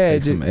L's. Yeah.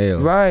 Take some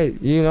L's.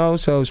 Right. You know,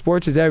 so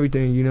sports is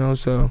everything, you know,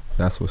 so.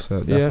 That's what's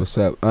up. That's what's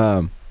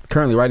up.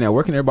 Currently, right now,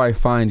 where can everybody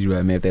find you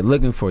at, man? If they're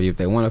looking for you, if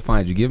they want to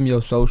find you, give them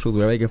your socials,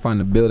 where they can find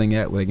the building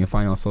at, where they can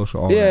find you on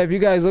social. If you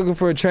guys looking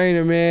for a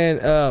trainer, man,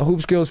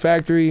 Hoop Skills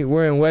Factory,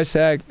 we're in West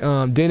Sac.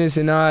 Dennis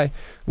and I,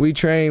 we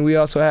train. We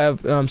also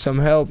have some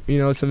help, you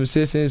know, some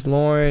assistants.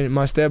 Lauren,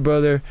 my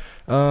stepbrother,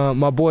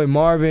 my boy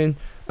Marvin,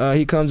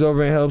 he comes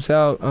over and helps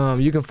out.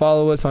 You can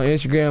follow us on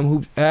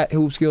Instagram, at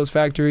Hoop Skills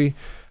Factory.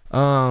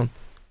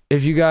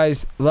 If you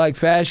guys like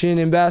fashion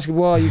and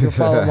basketball, you can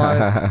follow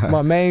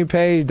my main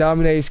page,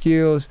 Dominate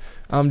Skills.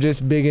 I'm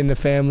just big into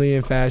family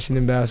and fashion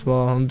and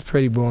basketball. I'm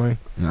pretty boring.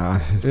 Nah,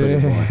 it's pretty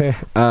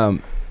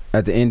boring.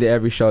 At the end of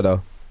every show,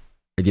 though,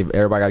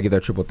 everybody got to give their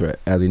triple threat.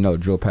 As we know,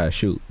 drill, pass,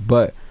 shoot.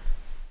 But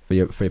for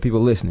your people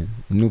listening,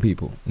 new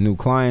people, new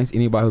clients,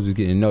 anybody who's just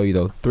getting to know you,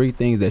 though, 3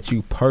 things that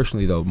you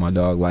personally, though, my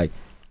dog, like,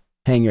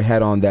 hang your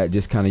hat on that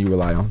just kind of you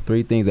rely on.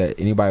 3 things that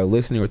anybody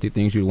listening, or 3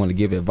 things you want to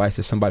give advice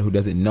to somebody who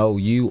doesn't know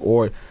you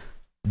or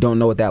don't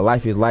know what that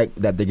life is like,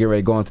 that they're getting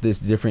ready to go into this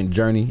different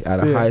journey out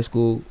of high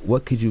school.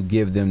 What could you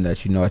give them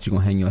that you know that you're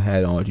going to hang your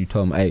hat on, or you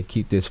tell them, hey,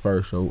 keep this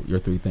first, or your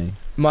 3 things?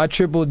 My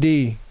triple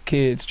D,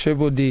 kids,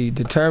 triple D,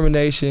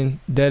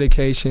 determination,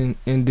 dedication,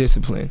 and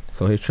discipline.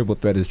 So his triple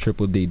threat is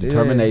triple D,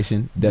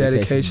 determination,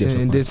 dedication,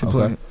 and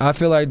discipline. Okay. I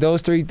feel like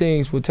those 3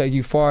 things will take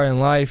you far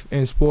in life,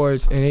 in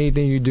sports, and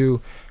anything you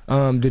do.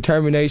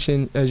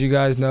 Determination, as you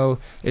guys know,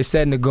 is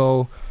setting the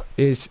goal.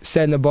 It's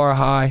setting the bar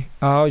high.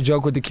 I always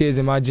joke with the kids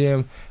in my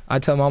gym. I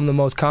tell them I'm the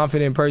most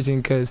confident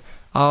person because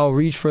I'll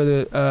reach for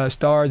the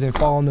stars and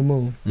fall on the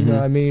moon. You know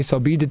what I mean? So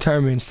be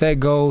determined, set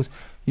goals,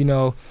 you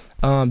know,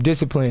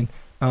 discipline.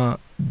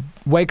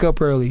 Wake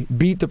up early,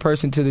 beat the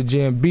person to the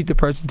gym, beat the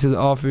person to the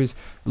office,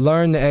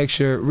 learn the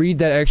extra, read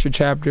that extra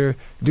chapter,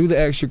 do the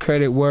extra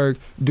credit work,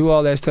 do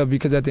all that stuff,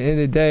 because at the end of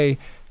the day,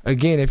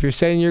 again, if you're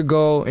setting your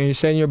goal and you're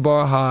setting your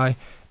bar high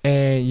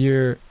and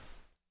you're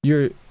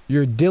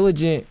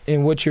diligent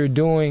in what you're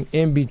doing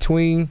in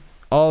between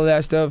all of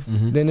that stuff,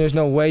 then there's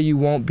no way you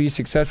won't be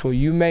successful.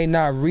 You may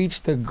not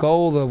reach the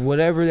goal of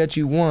whatever that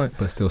you want,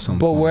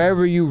 but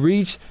wherever you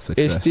reach,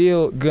 it's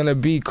still gonna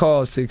be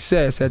called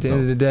success at the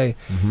end of the day.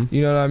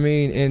 You know what I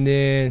mean? And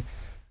then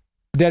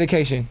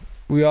dedication.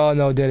 We all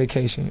know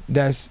dedication.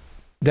 That's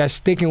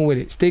sticking with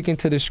it, sticking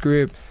to the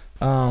script.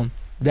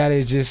 That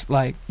is just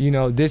like, you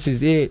know, this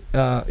is it.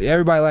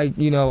 Everybody like,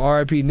 you know,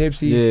 R.I.P.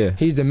 Nipsey. Yeah.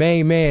 He's the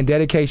main man.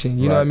 Dedication.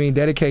 You know what I mean?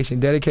 Dedication.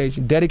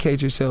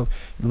 Dedicate yourself.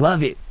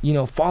 Love it. You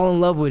know, fall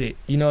in love with it.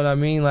 You know what I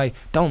mean? Like,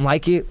 don't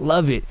like it,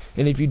 love it.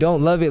 And if you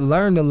don't love it,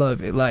 learn to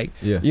love it. Like,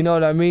 you know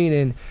what I mean?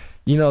 And,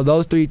 you know,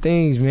 those 3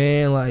 things,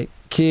 man, like,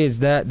 kids,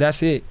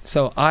 that's it.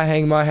 So I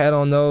hang my hat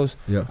on those.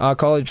 Yeah. I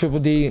call it triple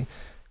D.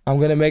 I'm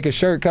going to make a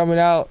shirt coming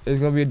out. It's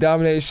going to be a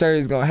Dominated shirt.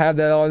 It's going to have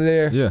that on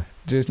there. Yeah.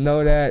 Just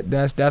know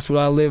that's what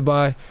I live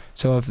by.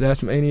 So if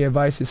that's any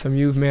advice to some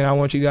youth, man, I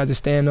want you guys to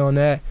stand on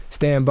that,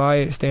 stand by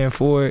it, stand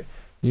for it.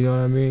 You know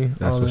what I mean?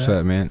 That's what's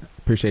up, man.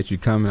 Appreciate you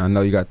coming. I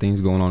know you got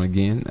things going on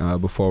again.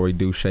 Before we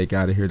do shake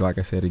out of here, like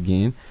I said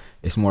again,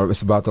 it's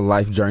about the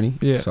life journey.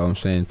 Yeah. So I'm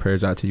saying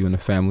prayers out to you and the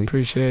family.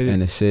 Appreciate it.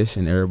 And the sis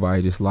and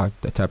everybody just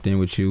tapped in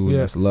with you and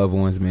just loved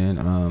ones,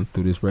 man,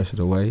 through this rest of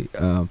the way.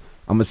 I'm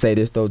gonna say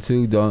this though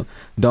too. Don't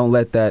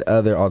let that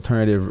other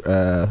alternative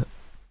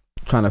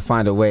trying to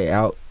find a way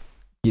out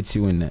get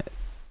you in that.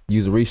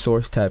 Use a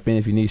resource, tap in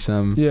if you need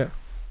something. Yeah.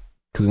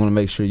 Because we want to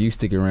make sure you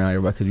stick around,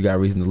 everybody, because you got a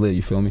reason to live.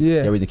 You feel me?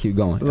 Yeah. Everything keep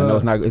going. I know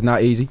it's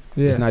not easy.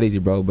 Yeah. It's not easy,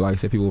 bro. But like I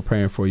said, people are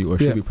praying for you or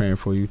should be praying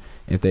for you.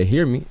 And if they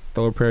hear me,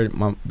 throw a prayer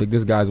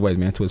this guy's way,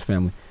 man, to his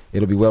family.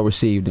 It'll be well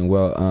received and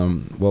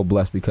well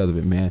blessed because of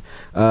it, man.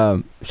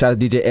 Shout out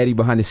to DJ Eddie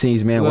behind the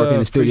scenes, man, working in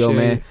the studio,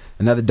 man. It.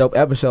 Another dope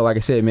episode, like I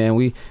said, man.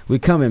 We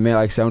coming, man.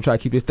 Like I said, I'm trying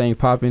to keep this thing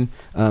popping.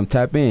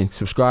 Tap in,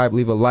 subscribe,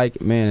 leave a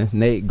like, man.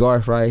 Nate,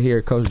 Garth right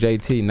here, Coach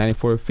JT,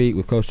 94 Feet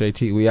with Coach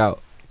JT. We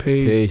out.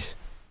 Peace.